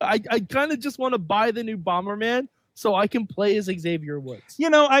 I kind of just want to buy the new Bomberman so I can play as Xavier Woods. You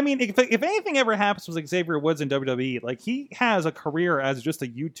know, I mean, if anything ever happens with Xavier Woods in WWE, like he has a career as just a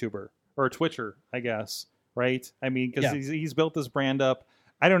YouTuber or a Twitcher, I guess, right? I mean, because he's built this brand up.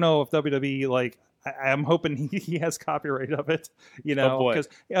 I don't know if WWE, like, I'm hoping he has copyright of it, you know, because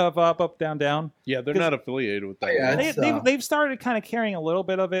of Up, Down, Down. Yeah, they're not affiliated with that. Yeah, They've started kind of carrying a little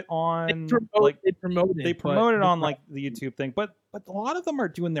bit of it on, They promote it on like the YouTube thing, but a lot of them are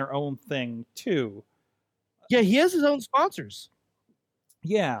doing their own thing too. Yeah, he has his own sponsors.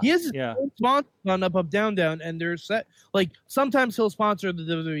 Yeah. He has his yeah. own sponsor on Up Up Down Down, and they're set. Like sometimes he'll sponsor the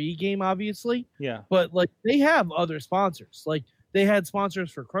WWE game, obviously, Yeah. but like they have other sponsors. Like they had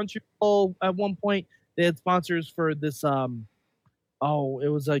sponsors for Crunchyroll at one point. They had sponsors for this.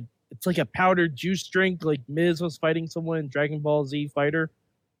 It's like a powdered juice drink. Like Miz was fighting someone in Dragon Ball Z Fighter,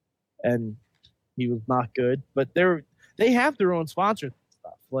 and he was not good. But they have their own sponsors and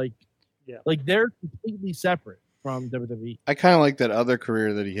stuff. Like they're completely separate from WWE. I kind of like that other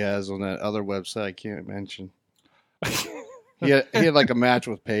career that he has on that other website I can't mention. he had like a match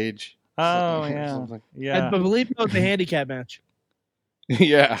with Paige. Oh, yeah. Something. Yeah. I believe it was a handicap match.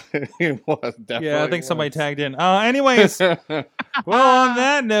 Yeah, it was definitely. Yeah, I think somebody tagged in. Anyways, well, on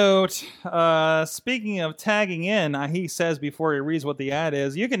that note, speaking of tagging in, he says before he reads what the ad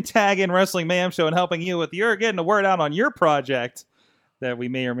is, you can tag in Wrestling Mayhem Show and helping you with your getting the word out on your project that we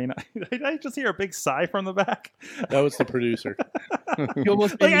may or may not. Did I just hear a big sigh from the back? That was the producer. You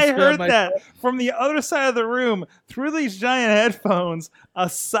almost Like made me I spit heard out my- that from the other side of the room through these giant headphones, a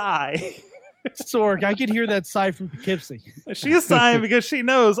sigh. Sorg, I could hear that sigh from Poughkeepsie. She's sighing because she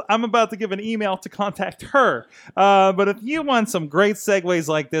knows I'm about to give an email to contact her. But if you want some great segues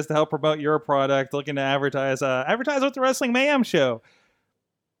like this to help promote your product, looking to advertise with the Wrestling Mayhem Show,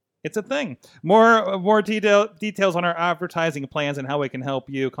 it's a thing. More details on our advertising plans and how we can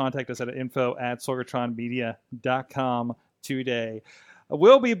help you. Contact us at info@sorgatronmedia.com today.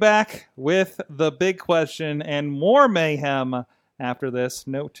 We'll be back with the big question and more mayhem after this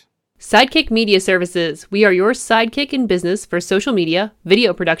note. Sidekick Media Services. We are your sidekick in business for social media,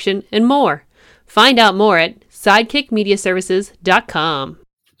 video production, and more. Find out more at sidekickmediaservices.com.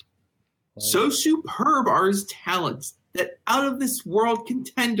 So superb are his talents that out-of-this-world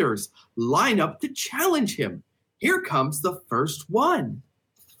contenders line up to challenge him. Here comes the first one.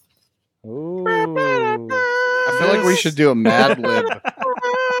 Ooh. I feel like we should do a Mad Lib.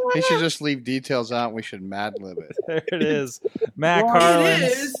 He should just leave details out and we should Mad Lib it. There it is. Matt It Carlin.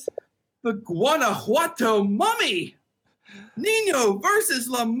 is the Guanajuato Mummy. Nino versus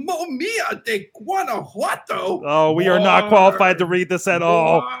La Momia de Guanajuato. Oh, we are not qualified to read this at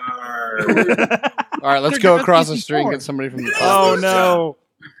all. All right, let's go across the street and get somebody from the Oh, podcast. no.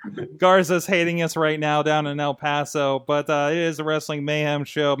 Garza's hating us right now down in El Paso, but it is a Wrestling Mayhem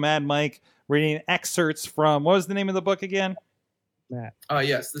Show. Mad Mike reading excerpts from, what was the name of the book again?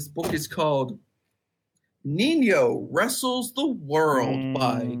 Yes, this book is called Nino Wrestles the World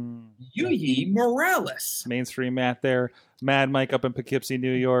by Yuyi Morales. Mainstream Matt there. Mad Mike up in Poughkeepsie,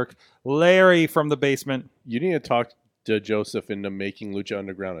 New York. Larry from the basement. You need to talk to Joseph into making Lucha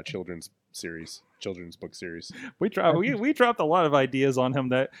Underground a children's book series. We dropped a lot of ideas on him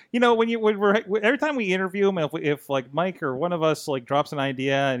that, every time we interview him, if like Mike or one of us like drops an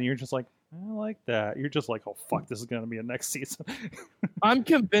idea and you're just like, I like that, you're just like, oh fuck, this is gonna be a next season. I'm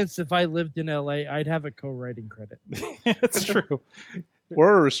convinced if I lived in LA, I'd have a co-writing credit. It's true.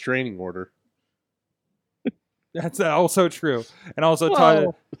 Or a restraining order. That's also true. And also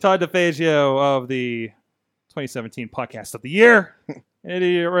Whoa. Todd DeFazio of the 2017 Podcast of the Year,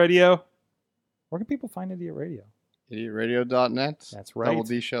 Idiot Radio. Where can people find Idiot Radio? IdiotRadio.net. That's right.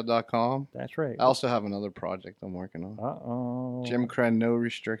 DoubleDShow.com. That's right. I also have another project I'm working on. Uh-oh. Jim Kren, No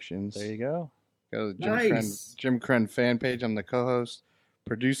Restrictions. There you go. Go to the Nice. Jim Kren fan page. I'm the co-host,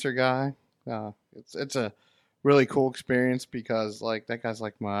 producer guy. It's a really cool experience because like that guy's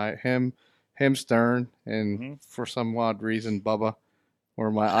like him Stern, and for some odd reason Bubba were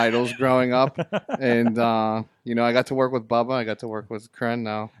my idols growing up. And I got to work with Bubba. I got to work with Kren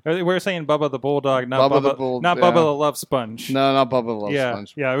now. We're saying Bubba the Bulldog, not Bubba the Bull- not yeah. Bubba the Love Sponge. No, not Bubba the Love yeah,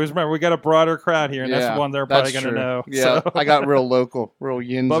 Sponge. yeah. It was, remember, we got a broader crowd here, and that's the one they're probably going to know. Yeah, so. I got real local, real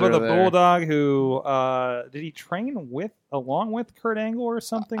yinzer Bubba the there. Bulldog, who did he train along with Kurt Angle or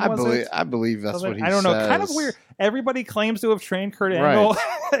something? I believe that's what he says. I don't know. Kind of weird. Everybody claims to have trained Kurt Right. Angle.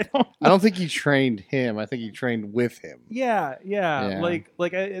 I don't think he trained him. I think he trained with him. Yeah. Yeah.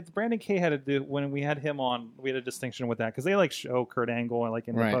 It's Brandon K had to do when we had him on. We had a distinction with that because they like show Kurt Angle and like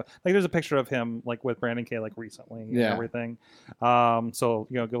in Right. the like there's a picture of him like with Brandon K like recently and Yeah. everything. So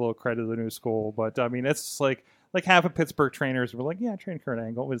give a little credit to the new school, but I mean it's like half of Pittsburgh trainers were like, yeah, I trained Kurt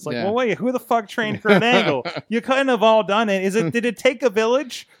Angle. It's like, Yeah. well, wait, who the fuck trained Kurt Angle? You couldn't have all done it. Did it take a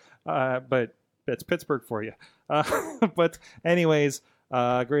village? But it's Pittsburgh for you. But anyways,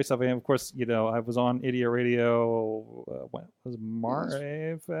 great stuff. And of course, I was on Idiot Radio. When was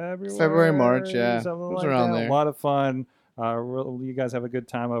it February, March, yeah. something It was like around that. there. A lot of fun. You guys have a good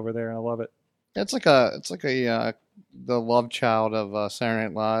time over there, and I love it. It's like a the love child of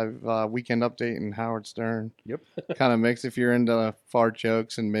Saturday Night Live, Weekend Update and Howard Stern. Yep. Kind of mix if you're into fart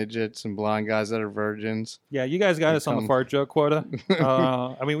jokes and midgets and blind guys that are virgins. Yeah, you guys got us on the fart joke quota.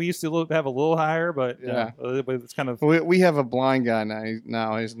 I mean, we used to have a little higher, but Yeah. but it's kind of We have a blind guy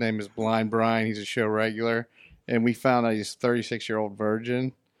now. His name is Blind Brian. He's a show regular, and we found out he's a 36-year-old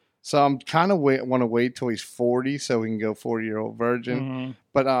virgin. So I'm kind of want to wait till he's 40 so we can go 40-year-old virgin. Mhm.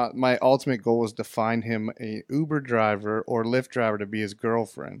 But my ultimate goal is to find him a Uber driver or Lyft driver to be his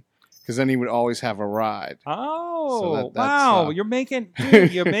girlfriend, because then he would always have a ride. Oh, So that's, wow! You're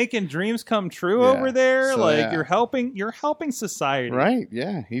making dreams come true Yeah. over there. So, like yeah. you're helping society, Right?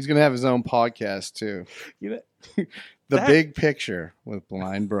 Yeah, he's gonna have his own podcast too. You- The That- Big Picture with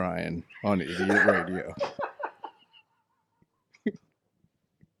Blind Brian on Idiot Radio.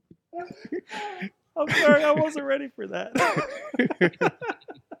 I'm sorry, I wasn't ready for that.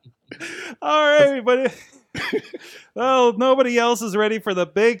 All right, everybody. Well, nobody else is ready for the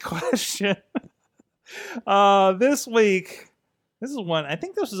big question. This week, this is one. I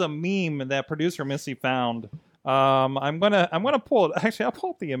think this is a meme that producer Missy found. I'm gonna pull it. Actually, I'll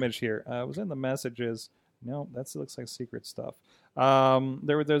pull up the image here. It was in the messages. No, that looks like secret stuff.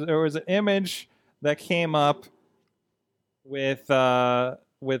 There was an image that came up with hire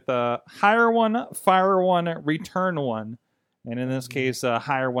one, fire one, return one. And in this case,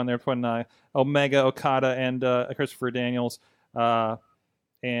 hire one, they're putting Omega, Okada, and Christopher Daniels.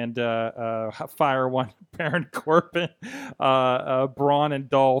 And fire one, Baron Corbin, Braun and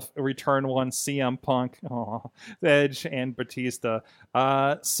Dolph. Return one, CM Punk, Edge, and Batista.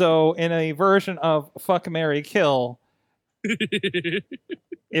 So in a version of Fuck, Marry, Kill,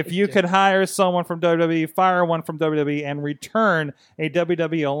 if you could hire someone from WWE, fire one from WWE, and return a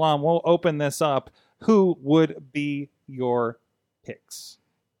WWE alum, we'll open this up. Who would be your picks?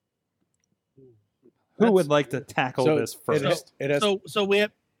 Who would like to tackle this first? It has, So we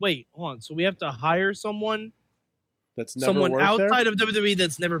have hold on. So we have to hire someone that's never someone worked outside there? of WWE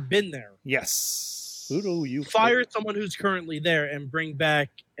that's never been there. Yes. Who do you Fire someone who's currently there and bring back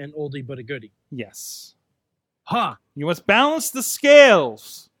an oldie but a goodie. Yes. Huh. You must balance the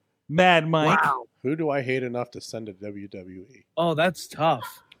scales, Mad Mike. Wow. Who do I hate enough to send to WWE? Oh, that's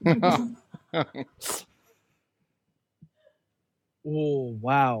tough. Oh,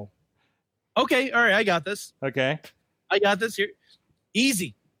 wow. Okay, all right, I got this. Okay. I got this here.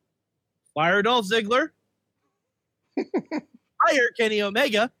 Easy. Fire Dolph Ziggler. Hire Kenny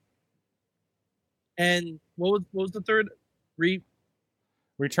Omega. And what was the third?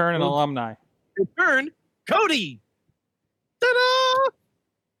 Return an alumni. Return Cody. Ta-da!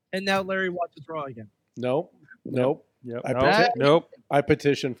 And now Larry watches Raw again. Nope. Yep. I Nope. I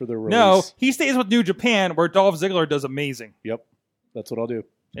petition for the release. No, he stays with New Japan, where Dolph Ziggler does amazing. Yep. That's what I'll do.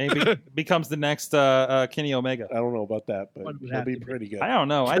 And he becomes the next Kenny Omega. I don't know about that, but One would he'll have be to be. pretty good. I don't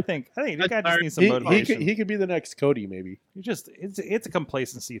know. I think the guy just needs some He motivation. could be the next Cody, maybe. It's a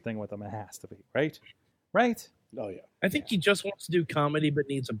complacency thing with him. It has to be, right? Right? Oh, yeah. I think he just wants to do comedy but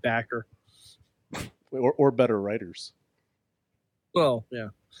needs a backer. Or better writers. Well, yeah.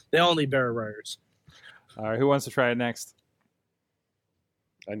 They all need better writers. All right. Who wants to try it next?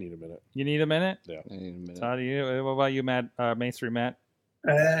 I need a minute. You need a minute? I need a minute. How do you? What about you, Matt? Mainstream Matt?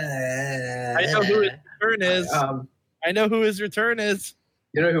 I know who his return is. I know who his return is.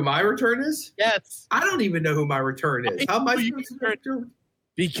 You know who my return is? Yes. I don't even know who my return is. How am I supposed to return?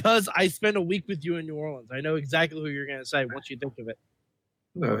 Because I spent a week with you in New Orleans. I know exactly who you're going to say once you think of it.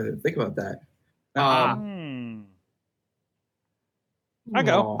 No, I didn't think about that.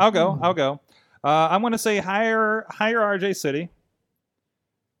 I'll go. I'm going to say hire RJ City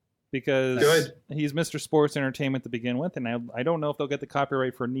because Good. he's Mr. Sports Entertainment to begin with, and I don't know if they'll get the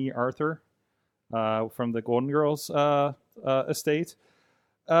copyright for Nee Arthur from the Golden Girls estate.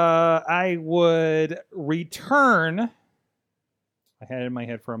 I would return. I had it in my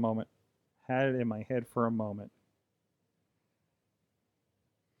head for a moment.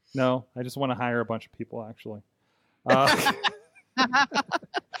 No, I just want to hire a bunch of people, actually.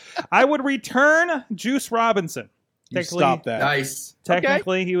 I would return Juice Robinson. You stop that. Nice.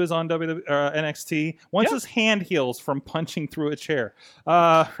 Technically, he was on NXT. Once his hand heals from punching through a chair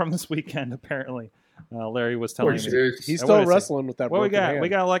from this weekend, apparently. Larry was telling me. He's What still is it? wrestling with that What we broken got? hand. We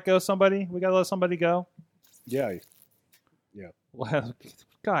got to let go somebody? We got to let somebody go? Yeah. Well,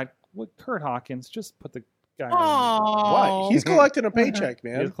 God, Kurt Hawkins, just put the guy Why? He's collecting a paycheck,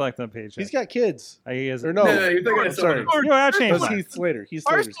 man. He's collecting a paycheck. He's got kids. He is. Or no. No, you're thinking of sorry. someone- I'll change That's that. Heath Slater. Heath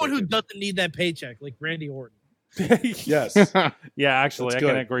Or Slater's someone who got kids. doesn't need that paycheck, like Randy Orton. Yes. Yeah, actually, That's I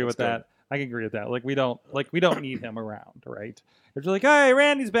can good. agree with That's that. I can agree with that. Like we don't need him around, right? They're just like, hey,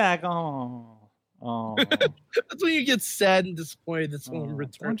 Randy's back. Oh, Oh, That's when you get sad and disappointed that someone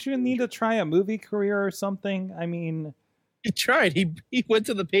returns. don't you need to try a movie career or something? I mean, He tried. He went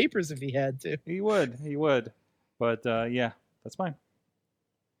to the papers if he had to. he would. But yeah, that's fine.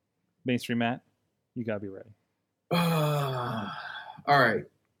 Mainstream Matt, you gotta be ready. All right.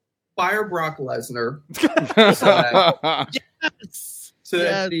 Fire Brock Lesnar Yes. so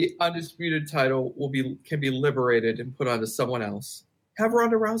that the undisputed title can be liberated and put onto someone else. Have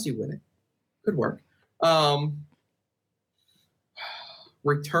Ronda Rousey win it. Good work.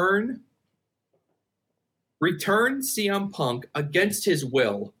 Return CM Punk against his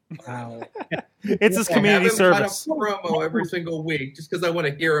will. Wow. It's his community Have him service. Kind of promo every single week, just because I want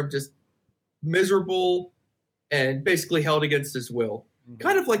to hear him just miserable and basically held against his will.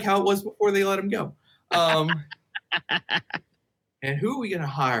 Kind of like how it was before they let him go. And who are we going to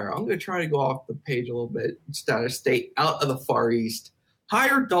hire? I'm going to try to go off the page a little bit, just out of state, out of the Far East.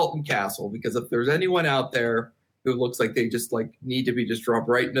 Hire Dalton Castle, because if there's anyone out there who looks like they just like need to be just dropped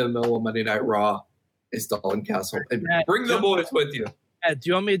right into the middle of Monday Night Raw, it's Dalton Castle. And bring the boys with you. Do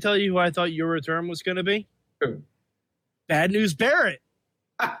you want me to tell you who I thought your return was going to be? Who? Bad News Barrett.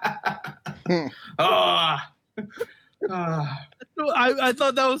 Ah. I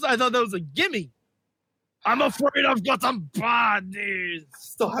thought that was a gimme. I'm afraid I've got some bad news.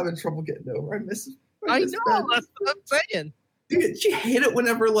 Still having trouble getting over. I miss I miss know. Bad That's what I'm saying. Dude, did you hate it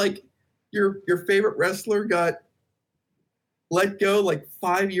whenever like your favorite wrestler got let go like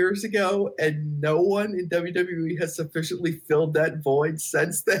 5 years ago and no one in WWE has sufficiently filled that void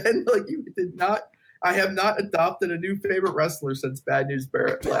since then? Like you did not. I have not adopted a new favorite wrestler since Bad News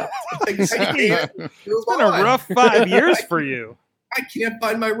Barrett left. Like, I can't move It's been a on. rough 5 years for you. I can't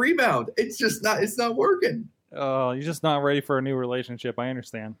find my rebound. It's just not. It's not working. Oh, you're just not ready for a new relationship. I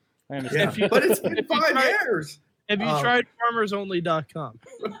understand. Yeah, but it's been 5 years. Have you tried FarmersOnly.com?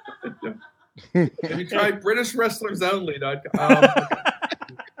 Have you tried BritishWrestlersOnly.com?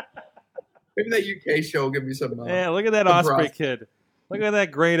 Maybe that UK show will give me some. Yeah, look at that some Osprey rust. kid. Look at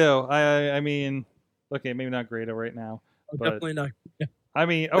that Grado. I mean, okay, maybe not Grado right now. But, Definitely not. I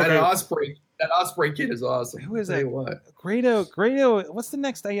mean, That okay. Osprey kid is awesome. Who is Tell that? you what. Grado. What's the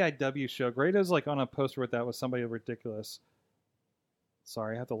next AIW show? Grado's like on a poster with that with somebody ridiculous.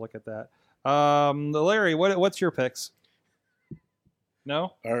 Sorry, I have to look at that. Larry, what's your picks?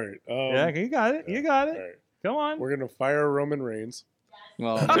 No? All right. Yeah, you got it. You got it. All right. Come on. We're gonna fire Roman Reigns.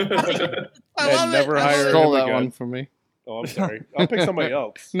 Well, I And love never it. hire stole him that again. one from me. Oh, I'm sorry. I'll pick somebody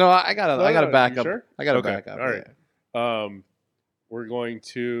else. No, I got No, a you backup. sure? I got a Okay, backup. all right. We're going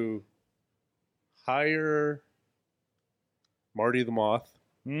to hire Marty the Moth.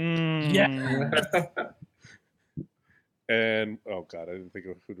 Yeah. And oh god, I didn't think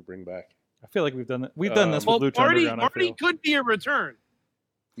of who to bring back. I feel like we've done that. We've done this Well, with Lucha Marty Underground. I feel. could be a return.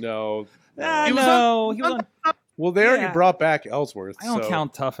 No. He was No, he was on. Well, they already Yeah. brought back Ellsworth. I don't so,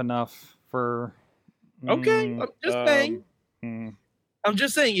 count tough enough for. Okay, I'm just saying. mm. I'm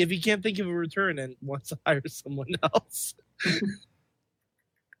just saying, if he can't think of a return and wants to hire someone else.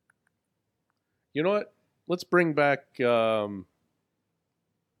 You know what? Let's bring back. They're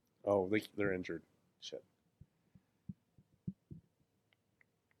injured. Shit.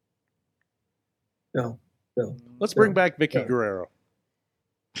 No. Let's bring back Vicky Guerrero.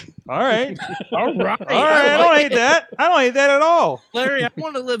 All right. All right. All right. I don't hate that. I don't hate that at all. Larry, I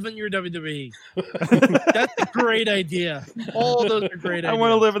want to live in your WWE. That's a great idea. All those are great I ideas.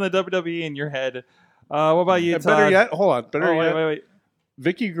 want to live in the WWE in your head. What about you, And Todd? better yet, hold on. Better Oh, yet, wait.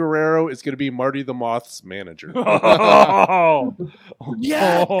 Vicky Guerrero is going to be Marty the Moth's manager. Oh.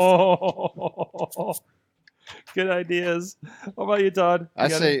 Yes! Oh. Good ideas. What about you, Todd? I You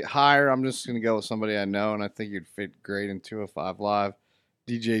got say hire. I'm just going to go with somebody I know, and I think you'd fit great in 205 Live.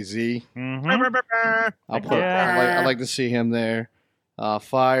 DJ Z. it? Mhm. I'd like to see him there.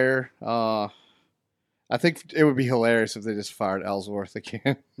 Fire. I think it would be hilarious if they just fired Ellsworth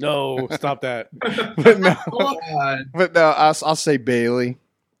again. No, stop that. but no, Come on. but no. I'll say Bailey.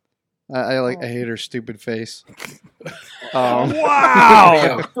 I hate her stupid face. Wow. Give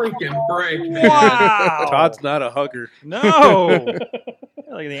me a freaking break, man. Wow. Todd's not a hugger. No.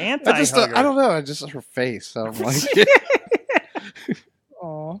 Like the anti. I don't know. Just her face. I'm like,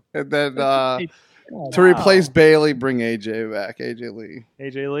 Aw. and then to replace Bailey, bring AJ back. AJ Lee.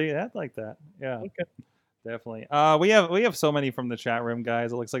 AJ Lee, I'd like that. Yeah. Okay. Definitely. We have so many from the chat room,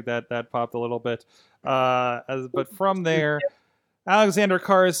 guys. It looks like that popped a little bit. But from there, Alexander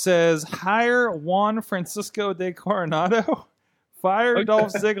Carr says, hire Juan Francisco de Coronado, fire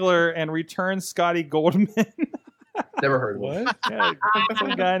Dolph Ziggler, and return Scotty Goldman. Never heard of it. What? Yeah, some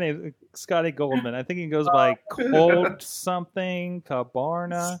guy named Scotty Goldman. I think he goes by Colt something,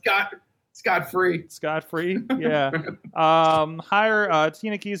 Cabarna. Scot-free. Scot-free, yeah.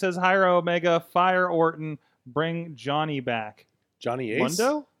 Tina Key says, hire Omega, fire Orton, bring Johnny back. Johnny Ace?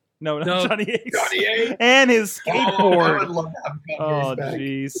 Mundo? No, No. Johnny Ace. Johnny Ace. And his Oh, I skateboard. would love to have Johnny Oh, Ace back.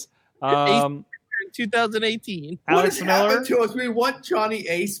 jeez. In 2018. What Alex has Miller. happened to us? We want Johnny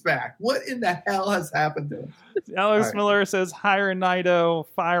Ace back. What in the hell has happened to us? Alex All right. Miller says, hire Naito,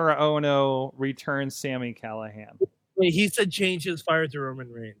 fire Ono, return Sammy Callahan. Wait, he said change his fire to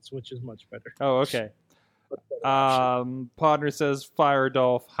Roman Reigns, which is much better. Oh, okay. Podner says, fire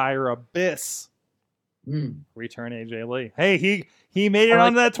Dolph, hire Abyss, return AJ Lee. Hey, he made it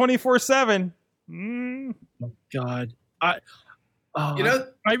onto that 24/7. Oh, God. You know,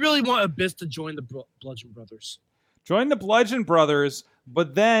 I really want Abyss to join the Bludgeon Brothers. Join the Bludgeon Brothers,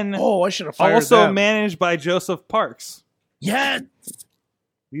 but then Oh, I should have fired also them. managed by Joseph Parks. Yes.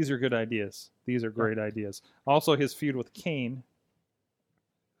 These are good ideas. These are great ideas. Also, his feud with Kane,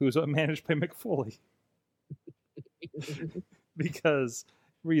 who's managed by Mick Foley. Because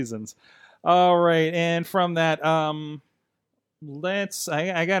reasons. All right, and from that, I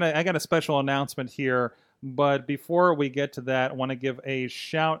got a special announcement here. But before we get to that, I want to give a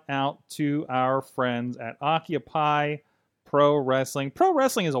shout out to our friends at Occupy Pro Wrestling. Pro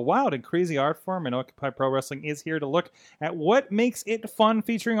Wrestling is a wild and crazy art form, and Occupy Pro Wrestling is here to look at what makes it fun,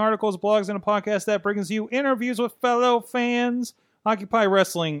 featuring articles, blogs, and a podcast that brings you interviews with fellow fans. Occupy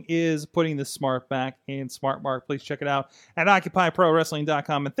Wrestling is putting the smart back in smart mark. Please check it out at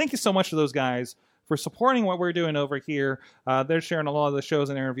OccupyProWrestling.com. And thank you so much to those guys for supporting what we're doing over here. They're sharing a lot of the shows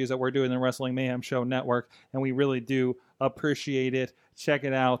and interviews that we're doing in the Wrestling Mayhem Show Network, and we really do appreciate it. Check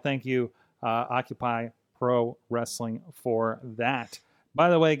it out. Thank you, Occupy Pro Wrestling, for that. By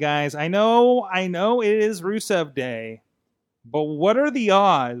the way, guys, I know it is Rusev Day, but what are the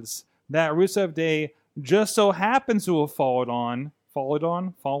odds that Rusev Day just so happens to have fallen on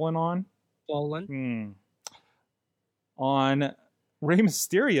Rey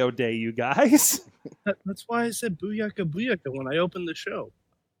Mysterio Day, you guys? That's why I said booyaka booyaka when I opened the show.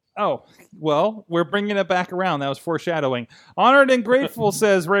 Oh, well, we're bringing it back around. That was foreshadowing. Honored and grateful,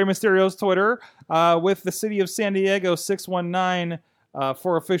 says Rey Mysterio's Twitter, with the city of San Diego 619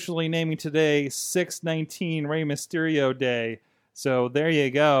 for officially naming today 619 Rey Mysterio Day. So there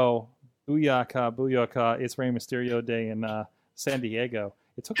you go. Booyaka, booyaka. It's Rey Mysterio Day in San Diego.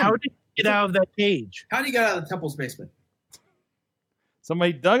 It took How did you get out of that cage? how do you get out of the Temple's basement?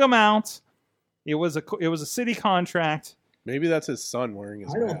 Somebody dug him out. It was a city contract. Maybe that's his son wearing his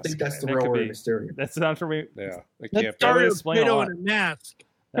I don't mask. think that's the That real could Rey be. Mysterio. That's not for me. Yeah, it That's can't be. would Dario explain a Cueto lot. in a mask.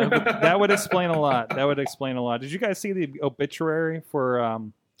 That would explain a lot. That would explain a lot. Did you guys see the obituary for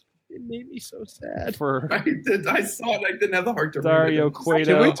It made me so sad. I did. I saw it. I didn't have the heart to Dario read it.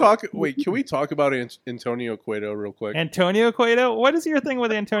 Cueto? Can we talk? Wait, can we talk about Antonio Cueto real quick? Antonio Cueto? What is your thing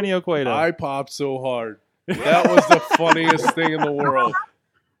with Antonio Cueto? I popped so hard. That was the funniest thing in the world.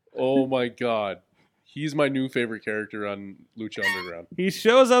 Oh my god, he's my new favorite character on Lucha Underground. He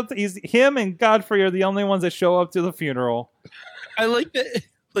shows up. Him and Godfrey are the only ones that show up to the funeral. I like that.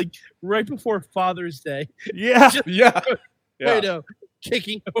 Like right before Father's Day, Yeah. Yeah, yeah. Cueto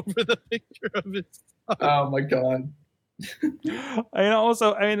kicking over the picture of his son. Oh my god. And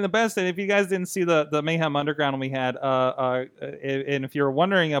also, I mean, the best, and if you guys didn't see the Mayhem Underground we had, and if you're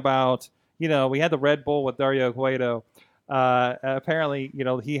wondering about, we had the Red Bull with Dario Cueto. Apparently,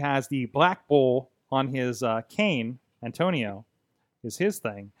 he has the Black Bull on his cane. Antonio is his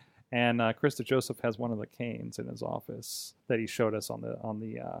thing, and Krista Joseph has one of the canes in his office that he showed us on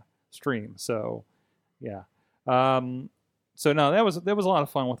the stream. So, yeah. So no, there was a lot of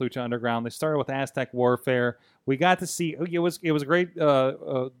fun with Lucha Underground. They started with Aztec Warfare. We got to see it was great.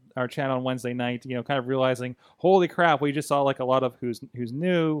 Our chat on Wednesday night, kind of realizing, holy crap, we just saw like a lot of who's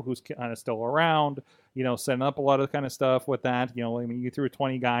new, who's kind of still around. Setting up a lot of kind of stuff with that. You threw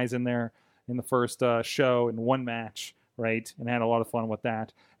 20 guys in there in the first show in one match, right? And had a lot of fun with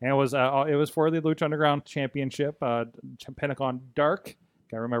that. And it was for the Lucha Underground Championship. Pentagon Dark.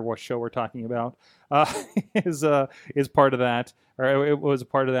 Can't remember what show we're talking about. Is part of that, or it was a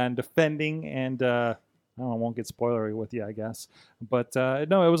part of that, and defending, and I won't get spoilery with you, I guess. But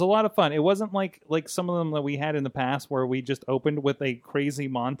no, it was a lot of fun. It wasn't like some of them that we had in the past, where we just opened with a crazy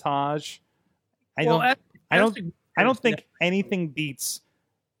montage. I don't think anything beats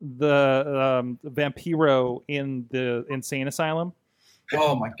the Vampiro in the Insane Asylum.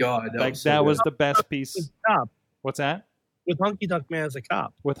 Oh my god. That was the best piece. What's that? With Honky Tonk Man as a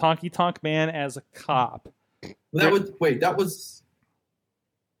cop. With Honky Tonk Man as a cop. That was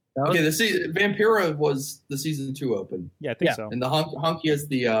okay. Vampiro was the season 2 open. Yeah, I think so. And the Honky is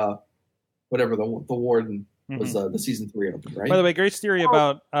the whatever the warden. was the season 3 open, right? By the way, great story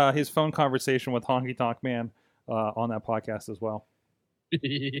about his phone conversation with Honky Tonk Man on that podcast as well.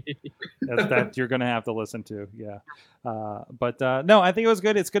 that you're going to have to listen to. Yeah. But no, I think it was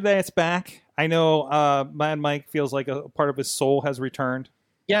good. It's good that it's back. I know Mad Mike feels like a part of his soul has returned.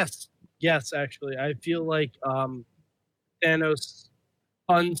 Yes, actually. I feel like Thanos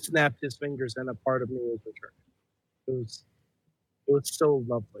unsnapped his fingers and a part of me was returned. It was so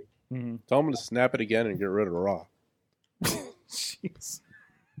lovely. Mm-hmm. Tell him to snap it again and get rid of Raw. Jeez.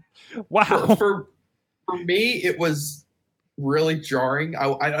 Wow. For me, it was really jarring. I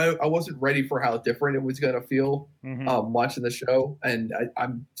wasn't ready for how different it was going to feel watching the show, and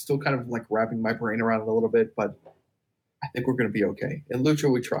I'm still kind of like wrapping my brain around it a little bit, but I think we're going to be okay. And Lucha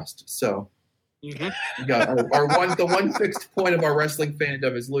we trust. So we got the one fixed point of our wrestling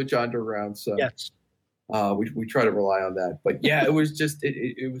fandom is Lucha Underground. So yes. We try to rely on that. But yeah, it was just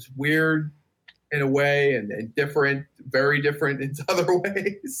it was weird in a way and different, very different in other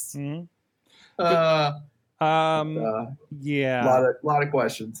ways. Mm-hmm. Yeah, a lot of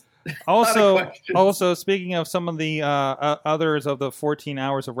questions. Also, speaking of some of the others of the 14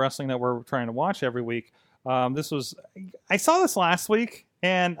 hours of wrestling that we're trying to watch every week, I saw this last week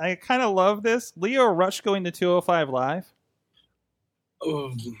and I kind of love this. Leo Rush going to 205 Live.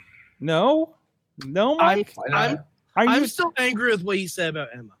 No, Mike. I'm still angry with what he said about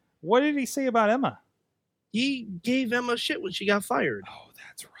Emma. What did he say about Emma? He gave Emma shit when she got fired. Oh,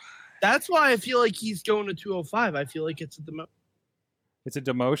 that's right. That's why I feel like he's going to 205. I feel like it's a demotion. It's a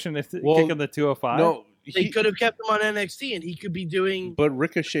demotion if kick him to 205? No. They could have kept him on NXT and he could be doing... But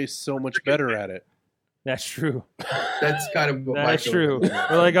Ricochet's so much better at it. That's true. That's kind of what That's true.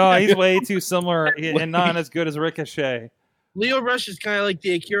 We're like, oh, he's way too similar and not as good as Ricochet. Leo Rush is kind of like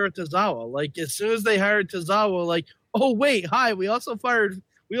the Akira Tozawa. Like, as soon as they hired Tozawa, like, oh, wait, hi, we also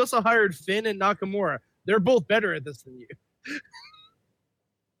hired Finn and Nakamura. They're both better at this than you.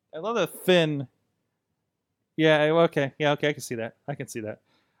 I love that Finn. Yeah, okay. Yeah, okay, I can see that.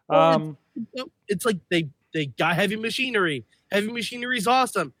 It's like they got Heavy Machinery. Heavy Machinery's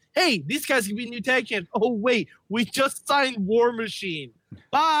awesome. Hey, these guys can be new tag champs. Oh, wait, we just signed War Machine.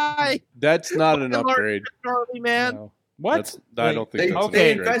 Bye. That's not an upgrade. Charlie, man. No. What? I don't think that's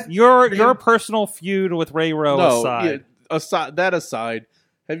okay. an upgrade. Your personal feud with Ray Rowe aside. Yeah, aside,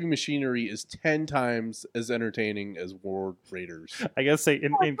 Heavy Machinery is 10 times as entertaining as War Raiders. I guess say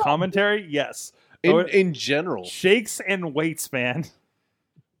in commentary, yes. In general. Shakes and weights, man.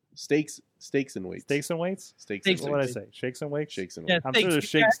 Steaks and weights. Steaks and weights? Steaks and weights. What did I say? Shakes and weights? Shakes and Yeah, weights. I'm sure there's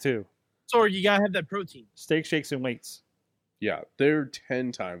shakes too. So you gotta have that protein. Steak, shakes, and weights. Yeah, they're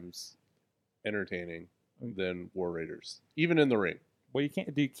 10 times entertaining than War Raiders, even in the ring. Well, you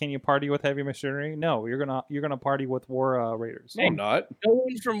can't. Can you party with Heavy Machinery? No, you're gonna party with War Raiders. No, I'm not.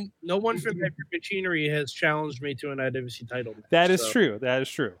 No one from Heavy Machinery has challenged me to an IWC title match. That is true.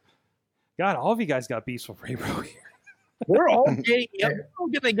 God, all of you guys got beefs with Ray Rowe here. We're all ganging up. We're all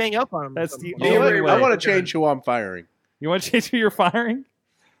gonna gang up on him. That's the You know what? only way. I want to change who I'm firing. You want to change who you're firing?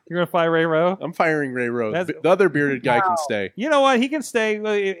 You're gonna fire Ray Rowe? I'm firing Ray Rowe. The other bearded guy can stay. You know what? He can stay.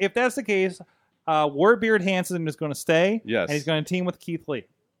 If that's the case, Warbeard Hansen is going to stay. Yes. And he's going to team with Keith Lee.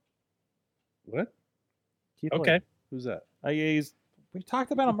 What? Keith Okay. Lee. Who's that? We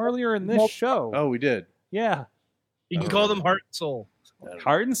talked about him earlier in this show. Oh, we did. Yeah. You can call them Heart and Soul.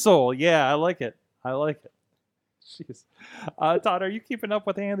 Heart and Soul. Yeah, I like it. Jeez. Todd, are you keeping up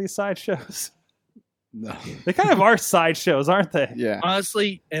with any of these side shows? No. They kind of are side shows, aren't they? Yeah.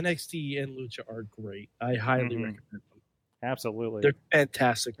 Honestly, NXT and Lucha are great. I highly recommend them. Absolutely. They're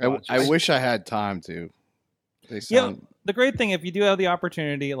fantastic. I wish I had time to. They sound. The great thing, if you do have the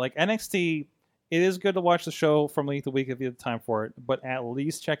opportunity, like NXT, it is good to watch the show from week to week if you have time for it, but at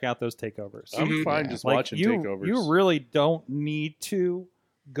least check out those takeovers. I'm fine just watching takeovers. You really don't need to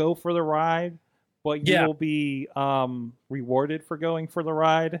go for the ride, but you will be rewarded for going for the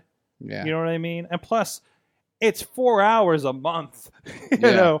ride. Yeah. You know what I mean? And plus, it's 4 hours a month. you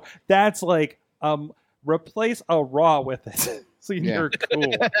know, that's like replace a Raw with it. So you're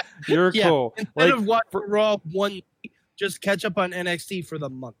cool. You're cool. Instead of watching Raw one week, just catch up on NXT for the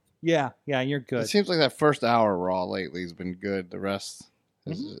month. Yeah, you're good. It seems like that first hour Raw lately has been good. The rest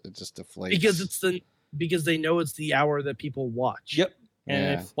it just deflates. Because they know it's the hour that people watch. Yep.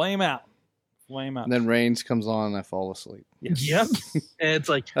 And it flame out. And then Reigns comes on and I fall asleep. Yes. Yep. And it's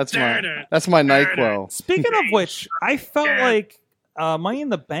like that's my NyQuil. Speaking of which, I felt like Money in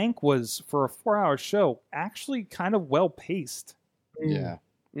the Bank was, for a 4-hour show, actually kind of well paced. Yeah.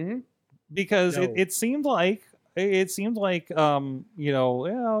 Mm-hmm. Because it seemed like we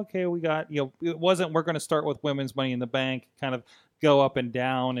got, it wasn't, we're going to start with women's Money in the Bank, kind of go up and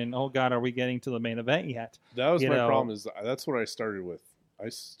down, and oh god, are we getting to the main event yet? That was You my know. problem. Is that's what I started with. I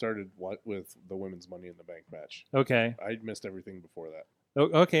started with the women's Money in the Bank match. Okay, I missed everything before that.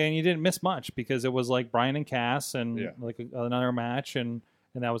 okay, and you didn't miss much because it was like Brian and Cass and Yeah. like another match, and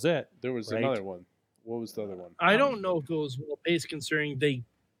that was it. There was Right. another one. What was the other one? I don't know if it was well paced considering they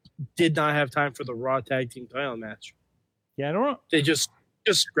did not have time for the Raw Tag Team title match. Yeah, I don't know. They just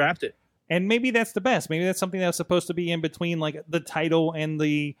scrapped it. And maybe that's the best. Maybe that's something that's supposed to be in between like the title and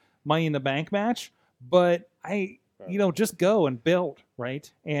the Money in the Bank match. But just go and build,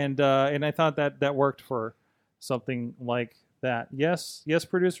 right? And I thought that worked for something like that. Yes,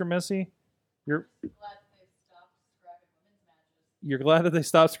 producer Missy, you're glad that they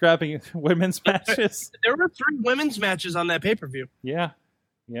stopped scrapping women's matches. There were 3 women's matches on that pay-per-view. Yeah.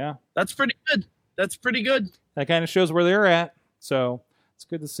 That's pretty good. That kind of shows where they're at. So it's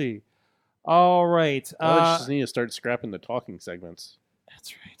good to see. All right. I just need to start scrapping the talking segments.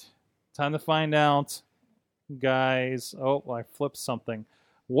 That's right. Time to find out, guys. Oh, I flipped something.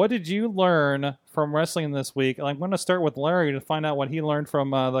 What did you learn from wrestling this week? I'm going to start with Larry to find out what he learned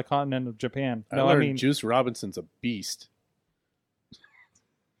from the continent of Japan. I learned Juice Robinson's a beast.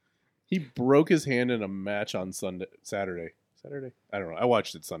 He broke his hand in a match on Saturday. I don't know. I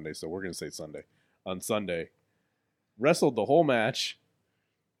watched it Sunday, so we're going to say Sunday. On Sunday. Wrestled the whole match.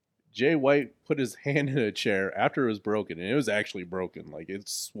 Jay White put his hand in a chair after it was broken, and it was actually broken. Like, it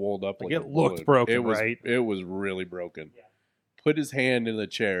swelled up. Like it a looked balloon. broken, right? It was really broken. Yeah. Put his hand in the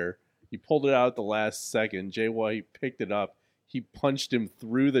chair. He pulled it out at the last second. Jay White picked it up. He punched him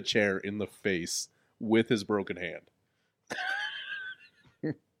through the chair in the face with his broken hand.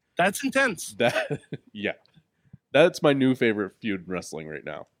 That's intense. Yeah. That's my new favorite feud in wrestling right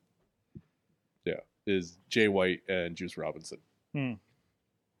now. Yeah, is Jay White and Juice Robinson.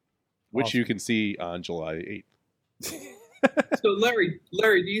 Which Awesome. you can see on July 8th. So Larry,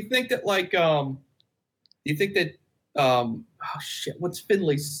 do you think that what's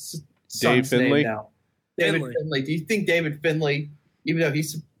Finley's son's Finley? name now? David Finley. Do you think David Finley, even though do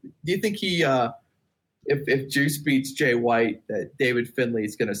you think he if Juice beats Jay White, that David Finley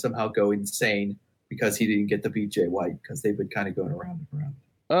is going to somehow go insane because he didn't get to beat Jay White because they've been kind of going around and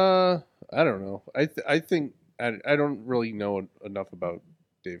around? I don't know. I think I don't really know enough about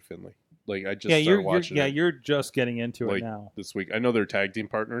Dave Finley. Like, I just started watching it. You're just getting into it now. This week. I know they're tag team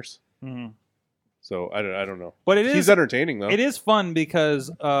partners. Mm-hmm. So I don't know. But he's entertaining, though. It is fun because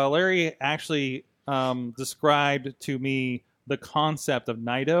Larry actually described to me the concept of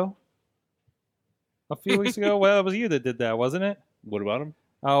Naito a few weeks ago. Well, it was you that did that, wasn't it? What about him?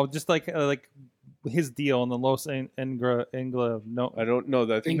 Oh, just like his deal in the Los Ingla. No, I don't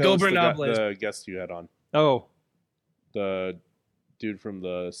know. I think that was Nobles. the guest you had on. Oh, the dude from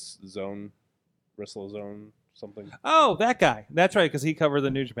the Zone, Wrestle Zone, something. Oh, that guy. That's right, because he covered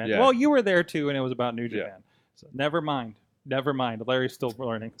the New Japan. Yeah. Well, you were there too, and it was about New Japan. Yeah. So never mind. Larry's still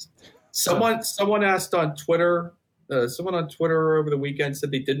learning. Someone asked on Twitter. Someone on Twitter over the weekend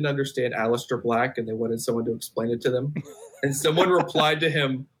said they didn't understand Aleister Black and they wanted someone to explain it to them. And someone replied to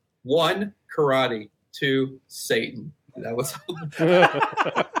him, 1, karate, 2, Satan. That was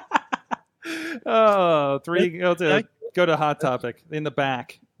 3, go to Hot Topic in the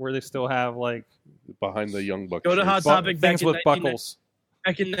back where they still have like behind the Young Bucks. Go to Hot Topic things with buckles.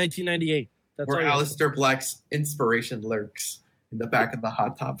 Back in 1998. That's where all Aleister Black's inspiration lurks, in the back of the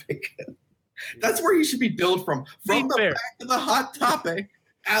Hot Topic. That's where you should be billed from. From the back of the Hot Topic,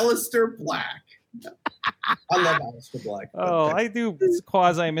 Aleister Black. I love Aleister Black. Oh, I do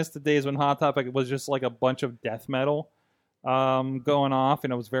quasi miss the days when Hot Topic was just like a bunch of death metal going off,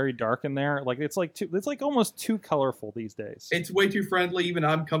 and it was very dark in there. Like it's like almost too colorful these days. It's way too friendly. Even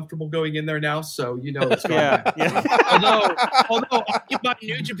I'm comfortable going in there now, so you know it's yeah. Although I get my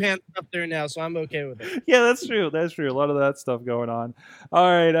New Japan stuff there now, so I'm okay with it. Yeah, that's true. A lot of that stuff going on. All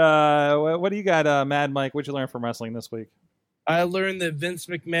right, what do you got, Mad Mike? What'd you learn from wrestling this week? I learned that Vince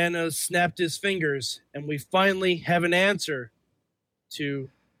McMahon has snapped his fingers, and we finally have an answer to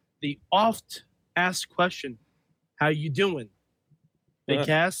the oft-asked question, how you doing? Big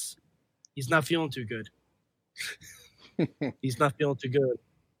Cass, he's not feeling too good. He's not feeling too good.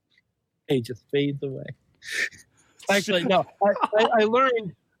 He just fades away. Actually, no. I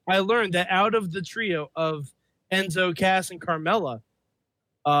learned that out of the trio of Enzo, Cass, and Carmella,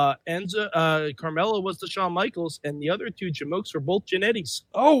 Carmella was the Shawn Michaels, and the other two Jamokes were both Genettis.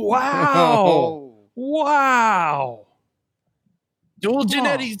 Oh, wow. Wow. Dual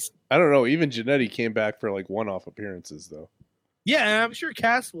Genettis. I don't know. Even Jannetty came back for like one-off appearances, though. Yeah, and I'm sure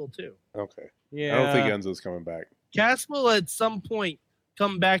Cass will too. Okay. Yeah. I don't think Enzo's coming back. Cass will at some point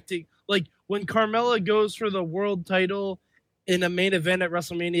come back to, like, when Carmella goes for the world title in a main event at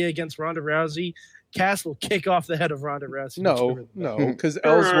WrestleMania against Ronda Rousey, Cass will kick off the head of Ronda Rousey. No, because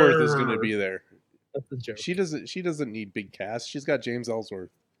Ellsworth is going to be there. That's a joke. She doesn't need Big Cass. She's got James Ellsworth.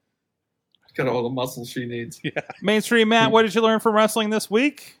 Got all the muscles she needs. Yeah. Mainstream Matt, what did you learn from wrestling this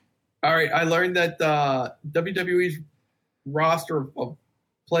week? All right, I learned that WWE's roster of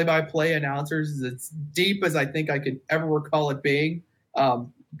play-by-play announcers is as deep as I think I could ever recall it being.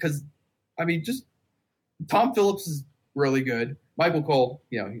 Because, I mean, just Tom Phillips is really good. Michael Cole,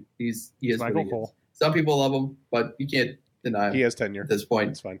 he is Michael Cole. Some people love him, but you can't deny him. He has tenure at this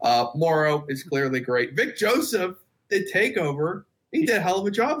point. It's fine. Morrow is clearly great. Vic Joseph did TakeOver. He did a hell of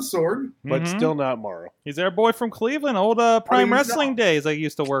a job, Sorg. But still not Morrow. He's our boy from Cleveland, old Prime Wrestling days I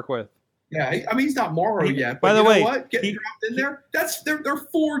used to work with. Yeah, I mean, he's not Morrow yet. But by the way, know what? Getting dropped in there, they're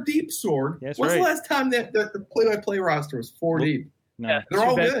 4 deep, Sorg. Yes, When's right. the last time that the play-by-play roster was 4 deep? No. Yeah, They're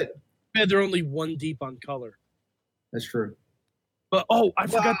all good. They're only 1 deep on color. That's true. But I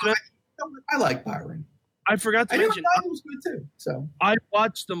forgot to. I like Byron. I forgot to mention. He was good too. So I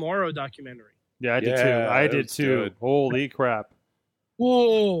watched the Morrow documentary. Yeah, I did too. I did too. Good. Holy crap.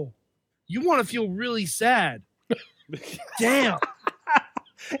 Whoa. You want to feel really sad. Damn.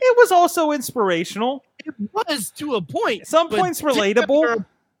 It was also inspirational. It was to a point. Some points relatable.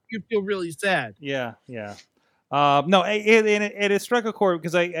 You feel really sad. Yeah. No, it struck a chord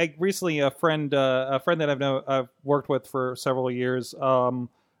because I recently a friend that I've worked with for several years came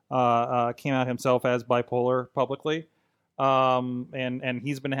out himself as bipolar publicly. And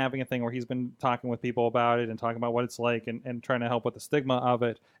he's been having a thing where he's been talking with people about it and talking about what it's like and trying to help with the stigma of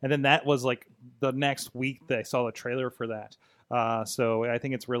it. And then that was like the next week that I saw the trailer for that. So I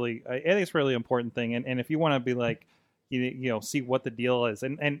think it's really important thing. And if you want to be like, see what the deal is.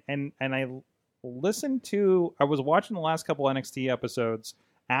 And I I was watching the last couple NXT episodes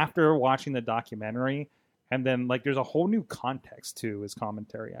after watching the documentary. And then, there's a whole new context to his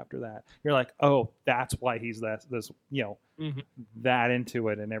commentary after that. You're like, oh, that's why he's that into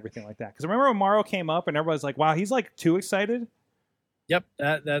it and everything like that. Because remember when Morrow came up and everybody's like, wow, he's too excited? Yep.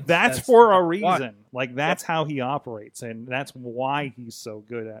 That's for a reason. That's how he operates. And that's why he's so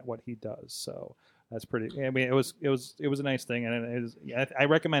good at what he does. So that's pretty, I mean, it was a nice thing. And I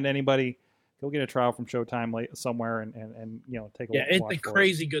recommend anybody go get a trial from Showtime somewhere and take a look. Yeah, it's a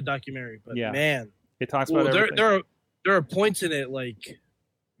crazy good documentary. But man. It talks about everything. There are points in it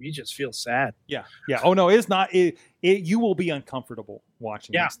you just feel sad. Yeah. Oh no, it's not. You will be uncomfortable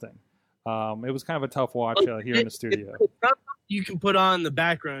watching this thing. It was kind of a tough watch here in the studio. It's not something you can put on in the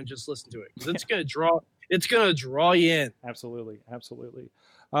background and just listen to it because it's gonna draw. It's gonna draw you in. Absolutely.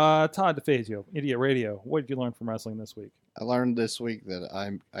 Todd DeFazio, Idiot Radio. What did you learn from wrestling this week? I learned this week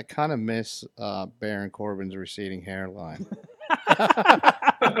that I kind of miss Baron Corbin's receding hairline.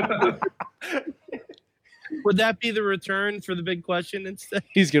 Would that be the return for the big question instead?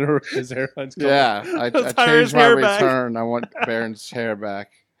 He's going to rip his hairline's gone. Yeah, I changed my return. I want Baron's hair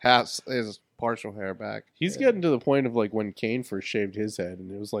back. His partial hair back. He's getting to the point of when Kane first shaved his head, and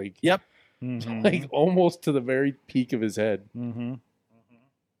it was yep. Almost to the very peak of his head. Mm-hmm.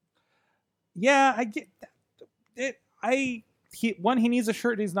 Yeah, I get that. He needs a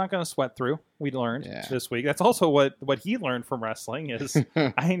shirt he's not going to sweat through. We learned this week. That's also what he learned from wrestling is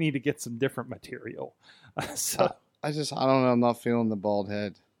I need to get some different material. So I don't know. I'm not feeling the bald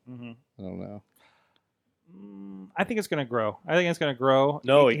head. Mm-hmm. I don't know. I think it's going to grow.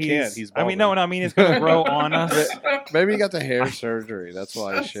 No, it can't. He's balding. It's going to grow on us. Maybe he got the hair surgery. That's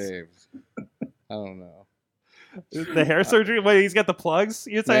why he shaved. I don't know. The hair surgery? Wait, he's got the plugs,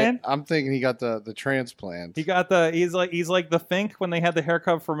 you're saying? I'm thinking he got the transplant. He's like the Fink when they had the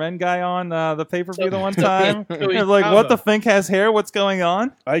haircut for men guy on the pay-per-view the one time. They're like, what, the Fink has hair? What's going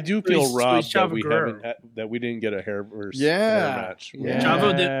on? I do feel robbed that we didn't get a hair match. Yeah.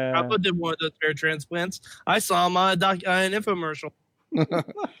 Chavo did one of those hair transplants. I saw him on an infomercial. That's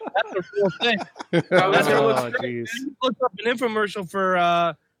a real thing. Jeez. Look up an infomercial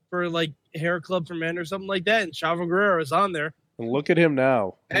for Hair Club for Men or something like that, and Chavo Guerrero is on there. And look at him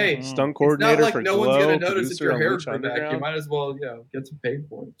now. Hey, stunt coordinator for no Glow, one's going to notice if your hair Lucha grew back. Underground. You might as well, get some paid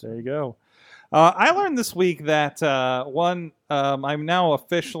for it. There you go. I learned this week that I'm now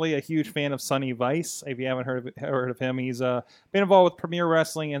officially a huge fan of Sonny Vice. If you haven't heard of him, he's been involved with Premier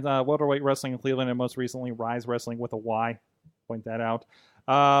Wrestling and welterweight wrestling in Cleveland, and most recently Rise Wrestling with a Y. Point that out.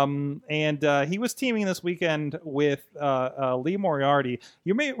 And he was teaming this weekend with Lee Moriarty.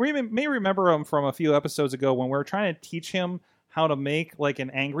 You may remember him from a few episodes ago when we were trying to teach him how to make like an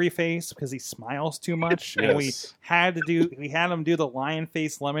angry face because he smiles too much, and we had him do the lion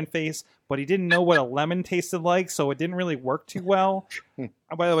face, lemon face, but he didn't know what a lemon tasted like, so it didn't really work too well.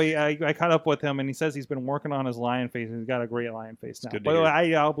 By the way, I caught up with him, and he says he's been working on his lion face, and he's got a great lion face now. By the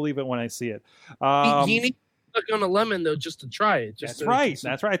way, I'll believe it when I see it. He needs to look on a lemon though, just to try it. That's right.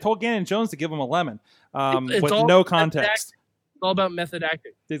 I told Gannon Jones to give him a lemon with no context. All about method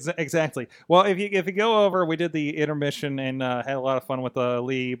acting. Exactly. Well, if you go over, we did the intermission and had a lot of fun with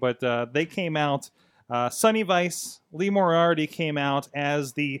Lee, but they came out. Sonny Vice, Lee Moriarty came out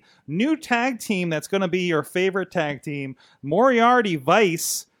as the new tag team that's going to be your favorite tag team, Moriarty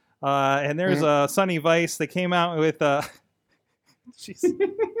Vice, and there's Sonny Vice. They came out with. Jeez. Sounds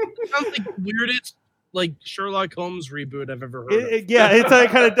like the weirdest like Sherlock Holmes reboot I've ever heard of. Yeah, it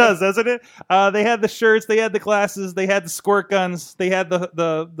kind of does, doesn't it? They had the shirts, they had the glasses, they had the squirt guns, they had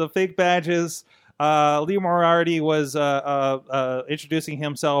the fake badges. Lee Moriarty was introducing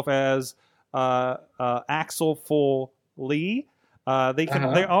himself as Axel Full Lee.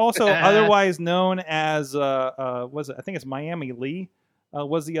 They're also otherwise known as I think it's Miami Lee.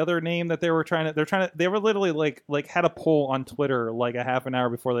 Was the other name that they were they were literally like had a poll on Twitter like a half an hour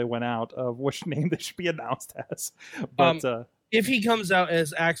before they went out of which name they should be announced as. But if he comes out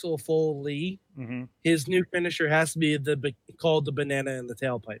as Axel Full Lee, his new finisher has to be called the banana in the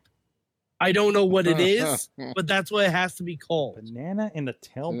tailpipe. I don't know what it is, but that's what it has to be called. Banana in the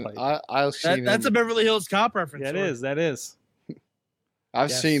tailpipe. I've seen that's a Beverly Hills Cop reference. That is.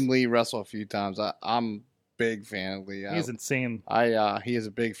 I've seen Lee wrestle a few times. I'm big fan of Lee. He's insane. He has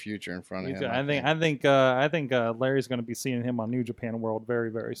a big future in front of him. I think Larry's going to be seeing him on New Japan World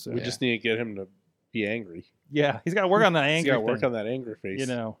very, very soon. We just need to get him to be angry. Yeah, he's got to work on that anger. He's got to work on that anger face. You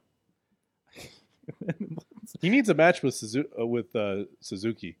know, he needs a match with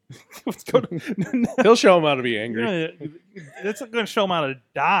Suzuki. He'll show him how to be angry. It's going to show him how to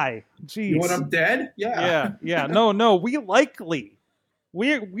die. Jeez. You want him dead? Yeah. No. We like Lee.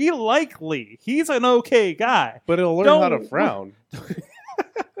 We like Lee. He's an okay guy. But he'll learn how to frown.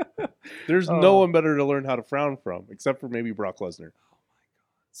 There's no one better to learn how to frown from, except for maybe Brock Lesnar. Oh my God.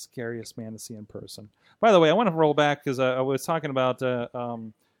 Scariest man to see in person. By the way, I want to roll back because I was talking about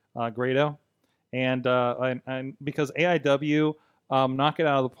Grado. And because AIW knock it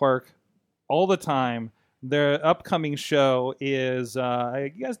out of the park all the time. Their upcoming show is,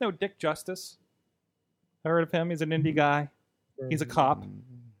 you guys know Dick Justice? Heard of him? He's an indie guy. He's a cop.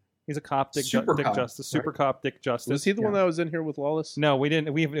 Dick Justice. Super cop Dick Justice. Was he the one that was in here with Lawless? No, we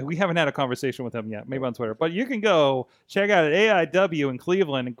didn't. We haven't had a conversation with him yet. Maybe on Twitter. But you can go check out AIW in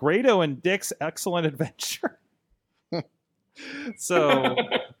Cleveland. Grado and Dick's Excellent Adventure. So,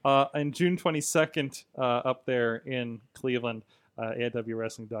 on June 22nd, up there in Cleveland,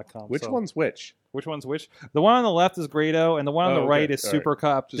 AIWWrestling.com. Which one's which? Which one's which? The one on the left is Grado, and the one on the right is Super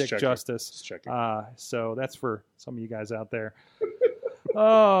Cop Dick Justice. Just checking. So that's for some of you guys out there.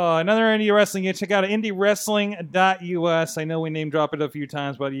 Another indie wrestling. You check out indiewrestling.us. I know we name drop it a few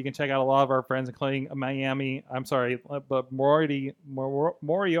times, but you can check out a lot of our friends, including but Moriarty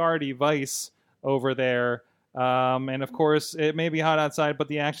Vice over there. And of course, it may be hot outside, but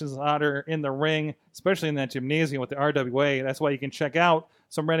the action's hotter in the ring, especially in that gymnasium with the RWA. That's why you can check out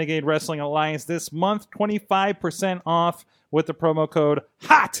some Renegade Wrestling Alliance this month, 25% off with the promo code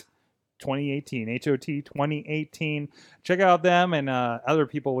HOT 2018, HOT 2018. Check out them and other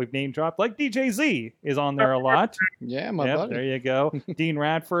people we've name dropped, like DJZ is on there a lot. Yeah, my buddy. There you go. Dean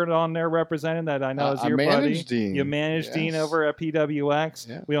Radford on there representing that I know is your buddy. Dean. You managed Dean over at PWX.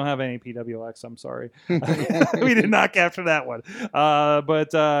 Yeah. We don't have any PWX, I'm sorry. We did not capture that one.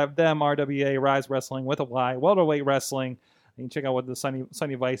 But them, RWA, Rise Wrestling with a Y, welterweight wrestling. You can check out what the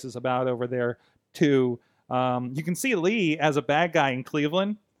Sunny Vice is about over there, too. You can see Lee as a bad guy in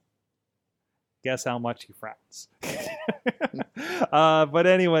Cleveland. Guess how much he frowns. But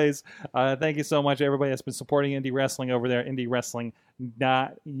anyways, thank you so much, everybody that's been supporting indie wrestling over there,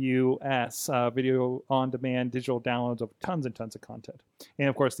 indiewrestling.us. Video on demand, digital downloads of tons and tons of content. And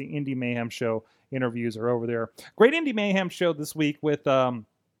of course, the Indie Mayhem Show interviews are over there. Great Indie Mayhem Show this week with,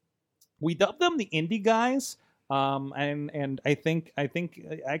 we dubbed them the Indie Guys. And I think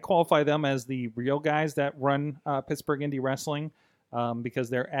I qualify them as the real guys that run Pittsburgh Indie Wrestling because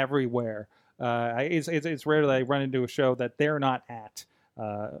they're everywhere. It's rare that I run into a show that they're not at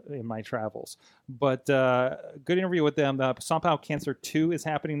in my travels. But good interview with them. The Somehow Cancer 2 is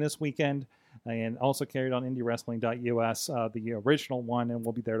happening this weekend and also carried on indiewrestling.us, the original one, and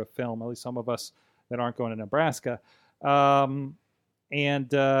we'll be there to film, at least some of us that aren't going to Nebraska. And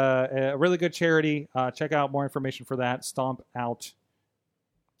a really good charity. Check out more information for that. Stomp Out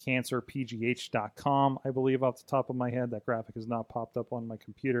cancerpgh.com, I believe, off the top of my head. That graphic has not popped up on my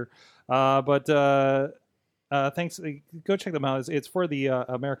computer. Thanks. Go check them out. It's for the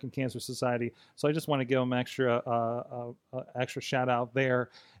American Cancer Society. So I just want to give them extra shout out there.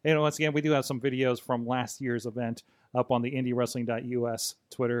 And once again, we do have some videos from last year's event up on the IndieWrestling.us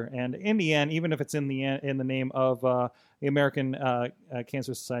Twitter. And in the end, even if it's in the name of the American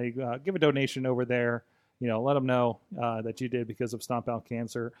Cancer Society, give a donation over there. Let them know that you did because of Stomp Out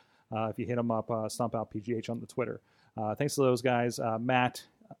Cancer. If you hit them up, Stomp Out PGH on the Twitter. Thanks to those guys, Matt,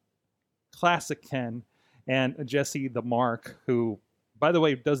 Classic Ken, and Jesse the Mark, who, by the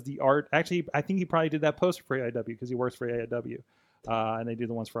way, does the art. Actually, I think he probably did that poster for AIW because he works for AIW. And they do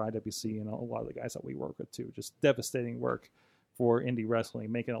the ones for IWC and a lot of the guys that we work with, too. Just devastating work for indie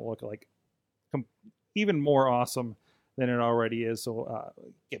wrestling, making it look like even more awesome than it already is. So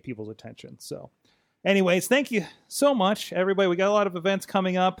get people's attention. So anyways, thank you so much, everybody. We got a lot of events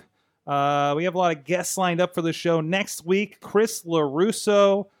coming up. We have a lot of guests lined up for the show next week. Chris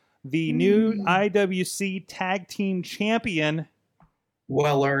LaRusso, the new IWC Tag Team Champion.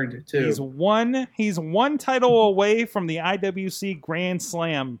 Well earned, too. He's one title away from the IWC Grand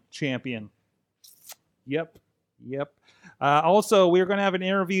Slam champion. Yep. Also, we're going to have an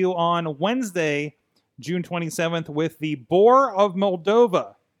interview on Wednesday, June 27th, with the Boar of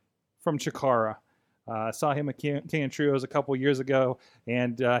Moldova from Chikara. Saw him at King and Trios a couple years ago,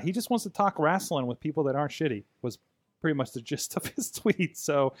 and he just wants to talk wrestling with people that aren't shitty, was pretty much the gist of his tweet.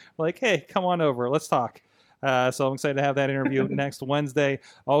 So, hey, come on over. Let's talk. So I'm excited to have that interview next Wednesday.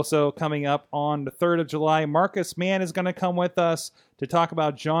 Also coming up on the 3rd of July, Marcus Mann is going to come with us to talk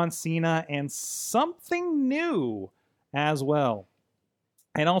about John Cena and something new as well.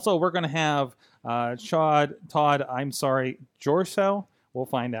 And also we're going to have Todd, Jorsell. We'll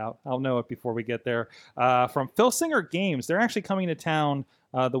find out. I'll know it before we get there. From Phil Singer Games. They're actually coming to town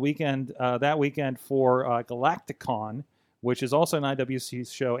that weekend for Galacticon, which is also an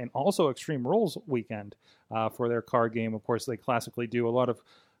IWC show, and also Extreme Rules weekend for their card game. Of course, they classically do a lot of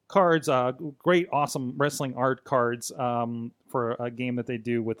cards, great, awesome wrestling art cards for a game that they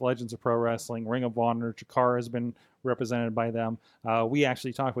do with Legends of Pro Wrestling. Ring of Honor, Chikara has been represented by them. We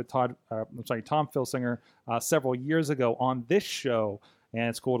actually talked with Tom Filsinger several years ago on this show, and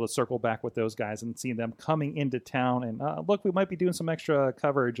it's cool to circle back with those guys and see them coming into town. And look, we might be doing some extra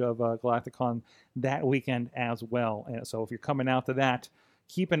coverage of Galacticon that weekend as well. And so if you're coming out to that,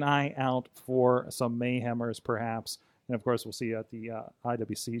 keep an eye out for some Mayhemers perhaps. And of course, we'll see you at the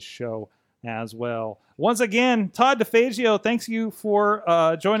IWC show as well. Once again, Todd DeFazio, thanks you for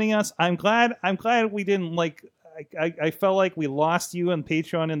joining us. I'm glad we didn't I felt like we lost you and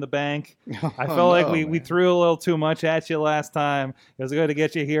Patreon in the bank. I felt we threw a little too much at you last time. It was good to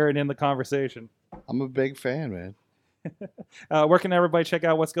get you here and in the conversation. I'm a big fan, man. Where can everybody check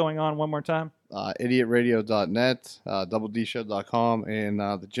out what's going on one more time? idiotradio.net, doubledshow.com, and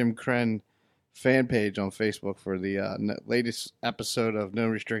the Jim Kren fan page on Facebook for the latest episode of No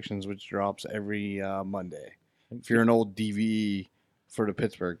Restrictions, which drops every Monday. If you're an old DVE for the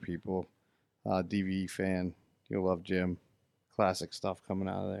Pittsburgh people, DVE fan, you'll love Jim. Classic stuff coming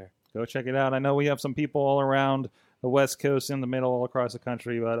out of there. Go check it out. I know we have some people all around the West Coast, in the middle, all across the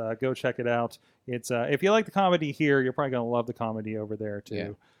country, but go check it out. It's if you like the comedy here, you're probably going to love the comedy over there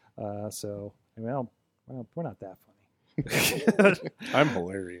too. Yeah. We're not that funny. I'm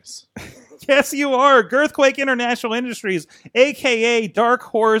hilarious. Yes, you are. Girthquake International Industries, a.k.a. Dark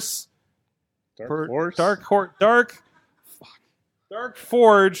Horse. Dark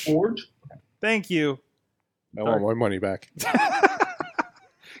Forge. Thank you. I want my money back.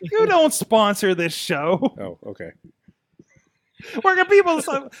 You don't sponsor this show. Oh, okay. Where can people...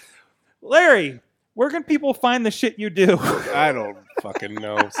 Larry, where can people find the shit you do? I don't fucking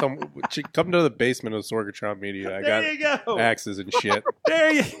know. Come to the basement of Sorgatron Media. I got axes and shit.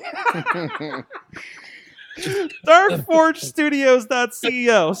 There you go.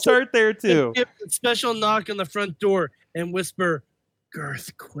 DarkForgeStudios.co. Start there too. Give a special knock on the front door and whisper,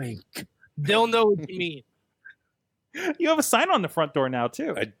 Girthquake. They'll know what you mean. You have a sign on the front door now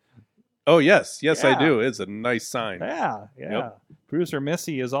too. Yes, I do. It's a nice sign. Yeah. Yep. Producer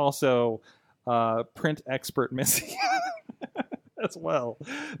Missy is also print expert Missy as well,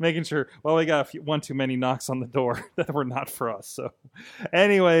 making sure. Well, we got one too many knocks on the door that were not for us. So,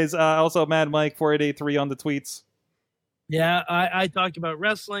 anyways, also Mad Mike 4883 on the tweets. Yeah, I talk about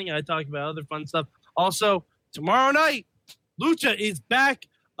wrestling. I talk about other fun stuff. Also, tomorrow night, Lucha is back.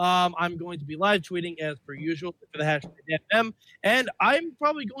 I'm going to be live tweeting as per usual for the hashtag FM, and I'm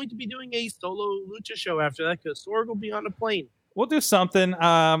probably going to be doing a solo Lucha show after that because Sorg will be on a plane. We'll do something.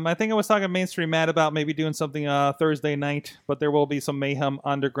 I think I was talking to Mainstream Matt about maybe doing something Thursday night, but there will be some Mayhem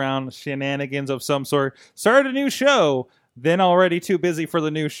Underground shenanigans of some sort. Started a new show, then already too busy for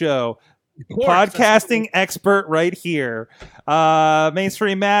the new show. Podcasting expert right here.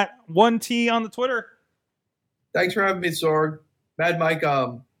 Mainstream Matt, 1T on the Twitter. Thanks for having me, Sorg. Mad Mike,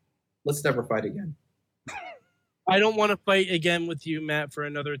 let's never fight again. I don't want to fight again with you, Matt, for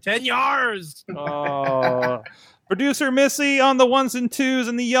another 10 years. Oh. Producer Missy on the ones and twos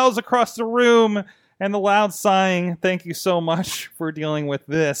and the yells across the room and the loud sighing. Thank you so much for dealing with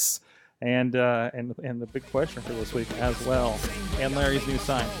this and the big question for this week as well. And Larry's new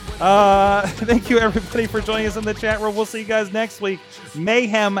sign. Thank you everybody for joining us in the chat room. We'll see you guys next week.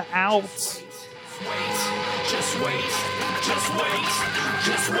 Mayhem out. Just wait, just wait,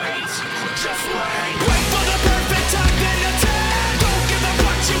 just wait, just wait. Wait for the perfect time, then attack. Don't give up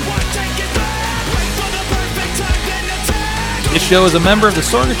what you want, take it back. Wait for the perfect time, then attack. This show is a member of the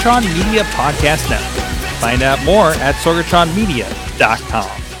Sorgatron Media Podcast Network. Find out more at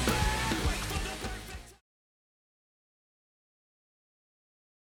sorgatronmedia.com.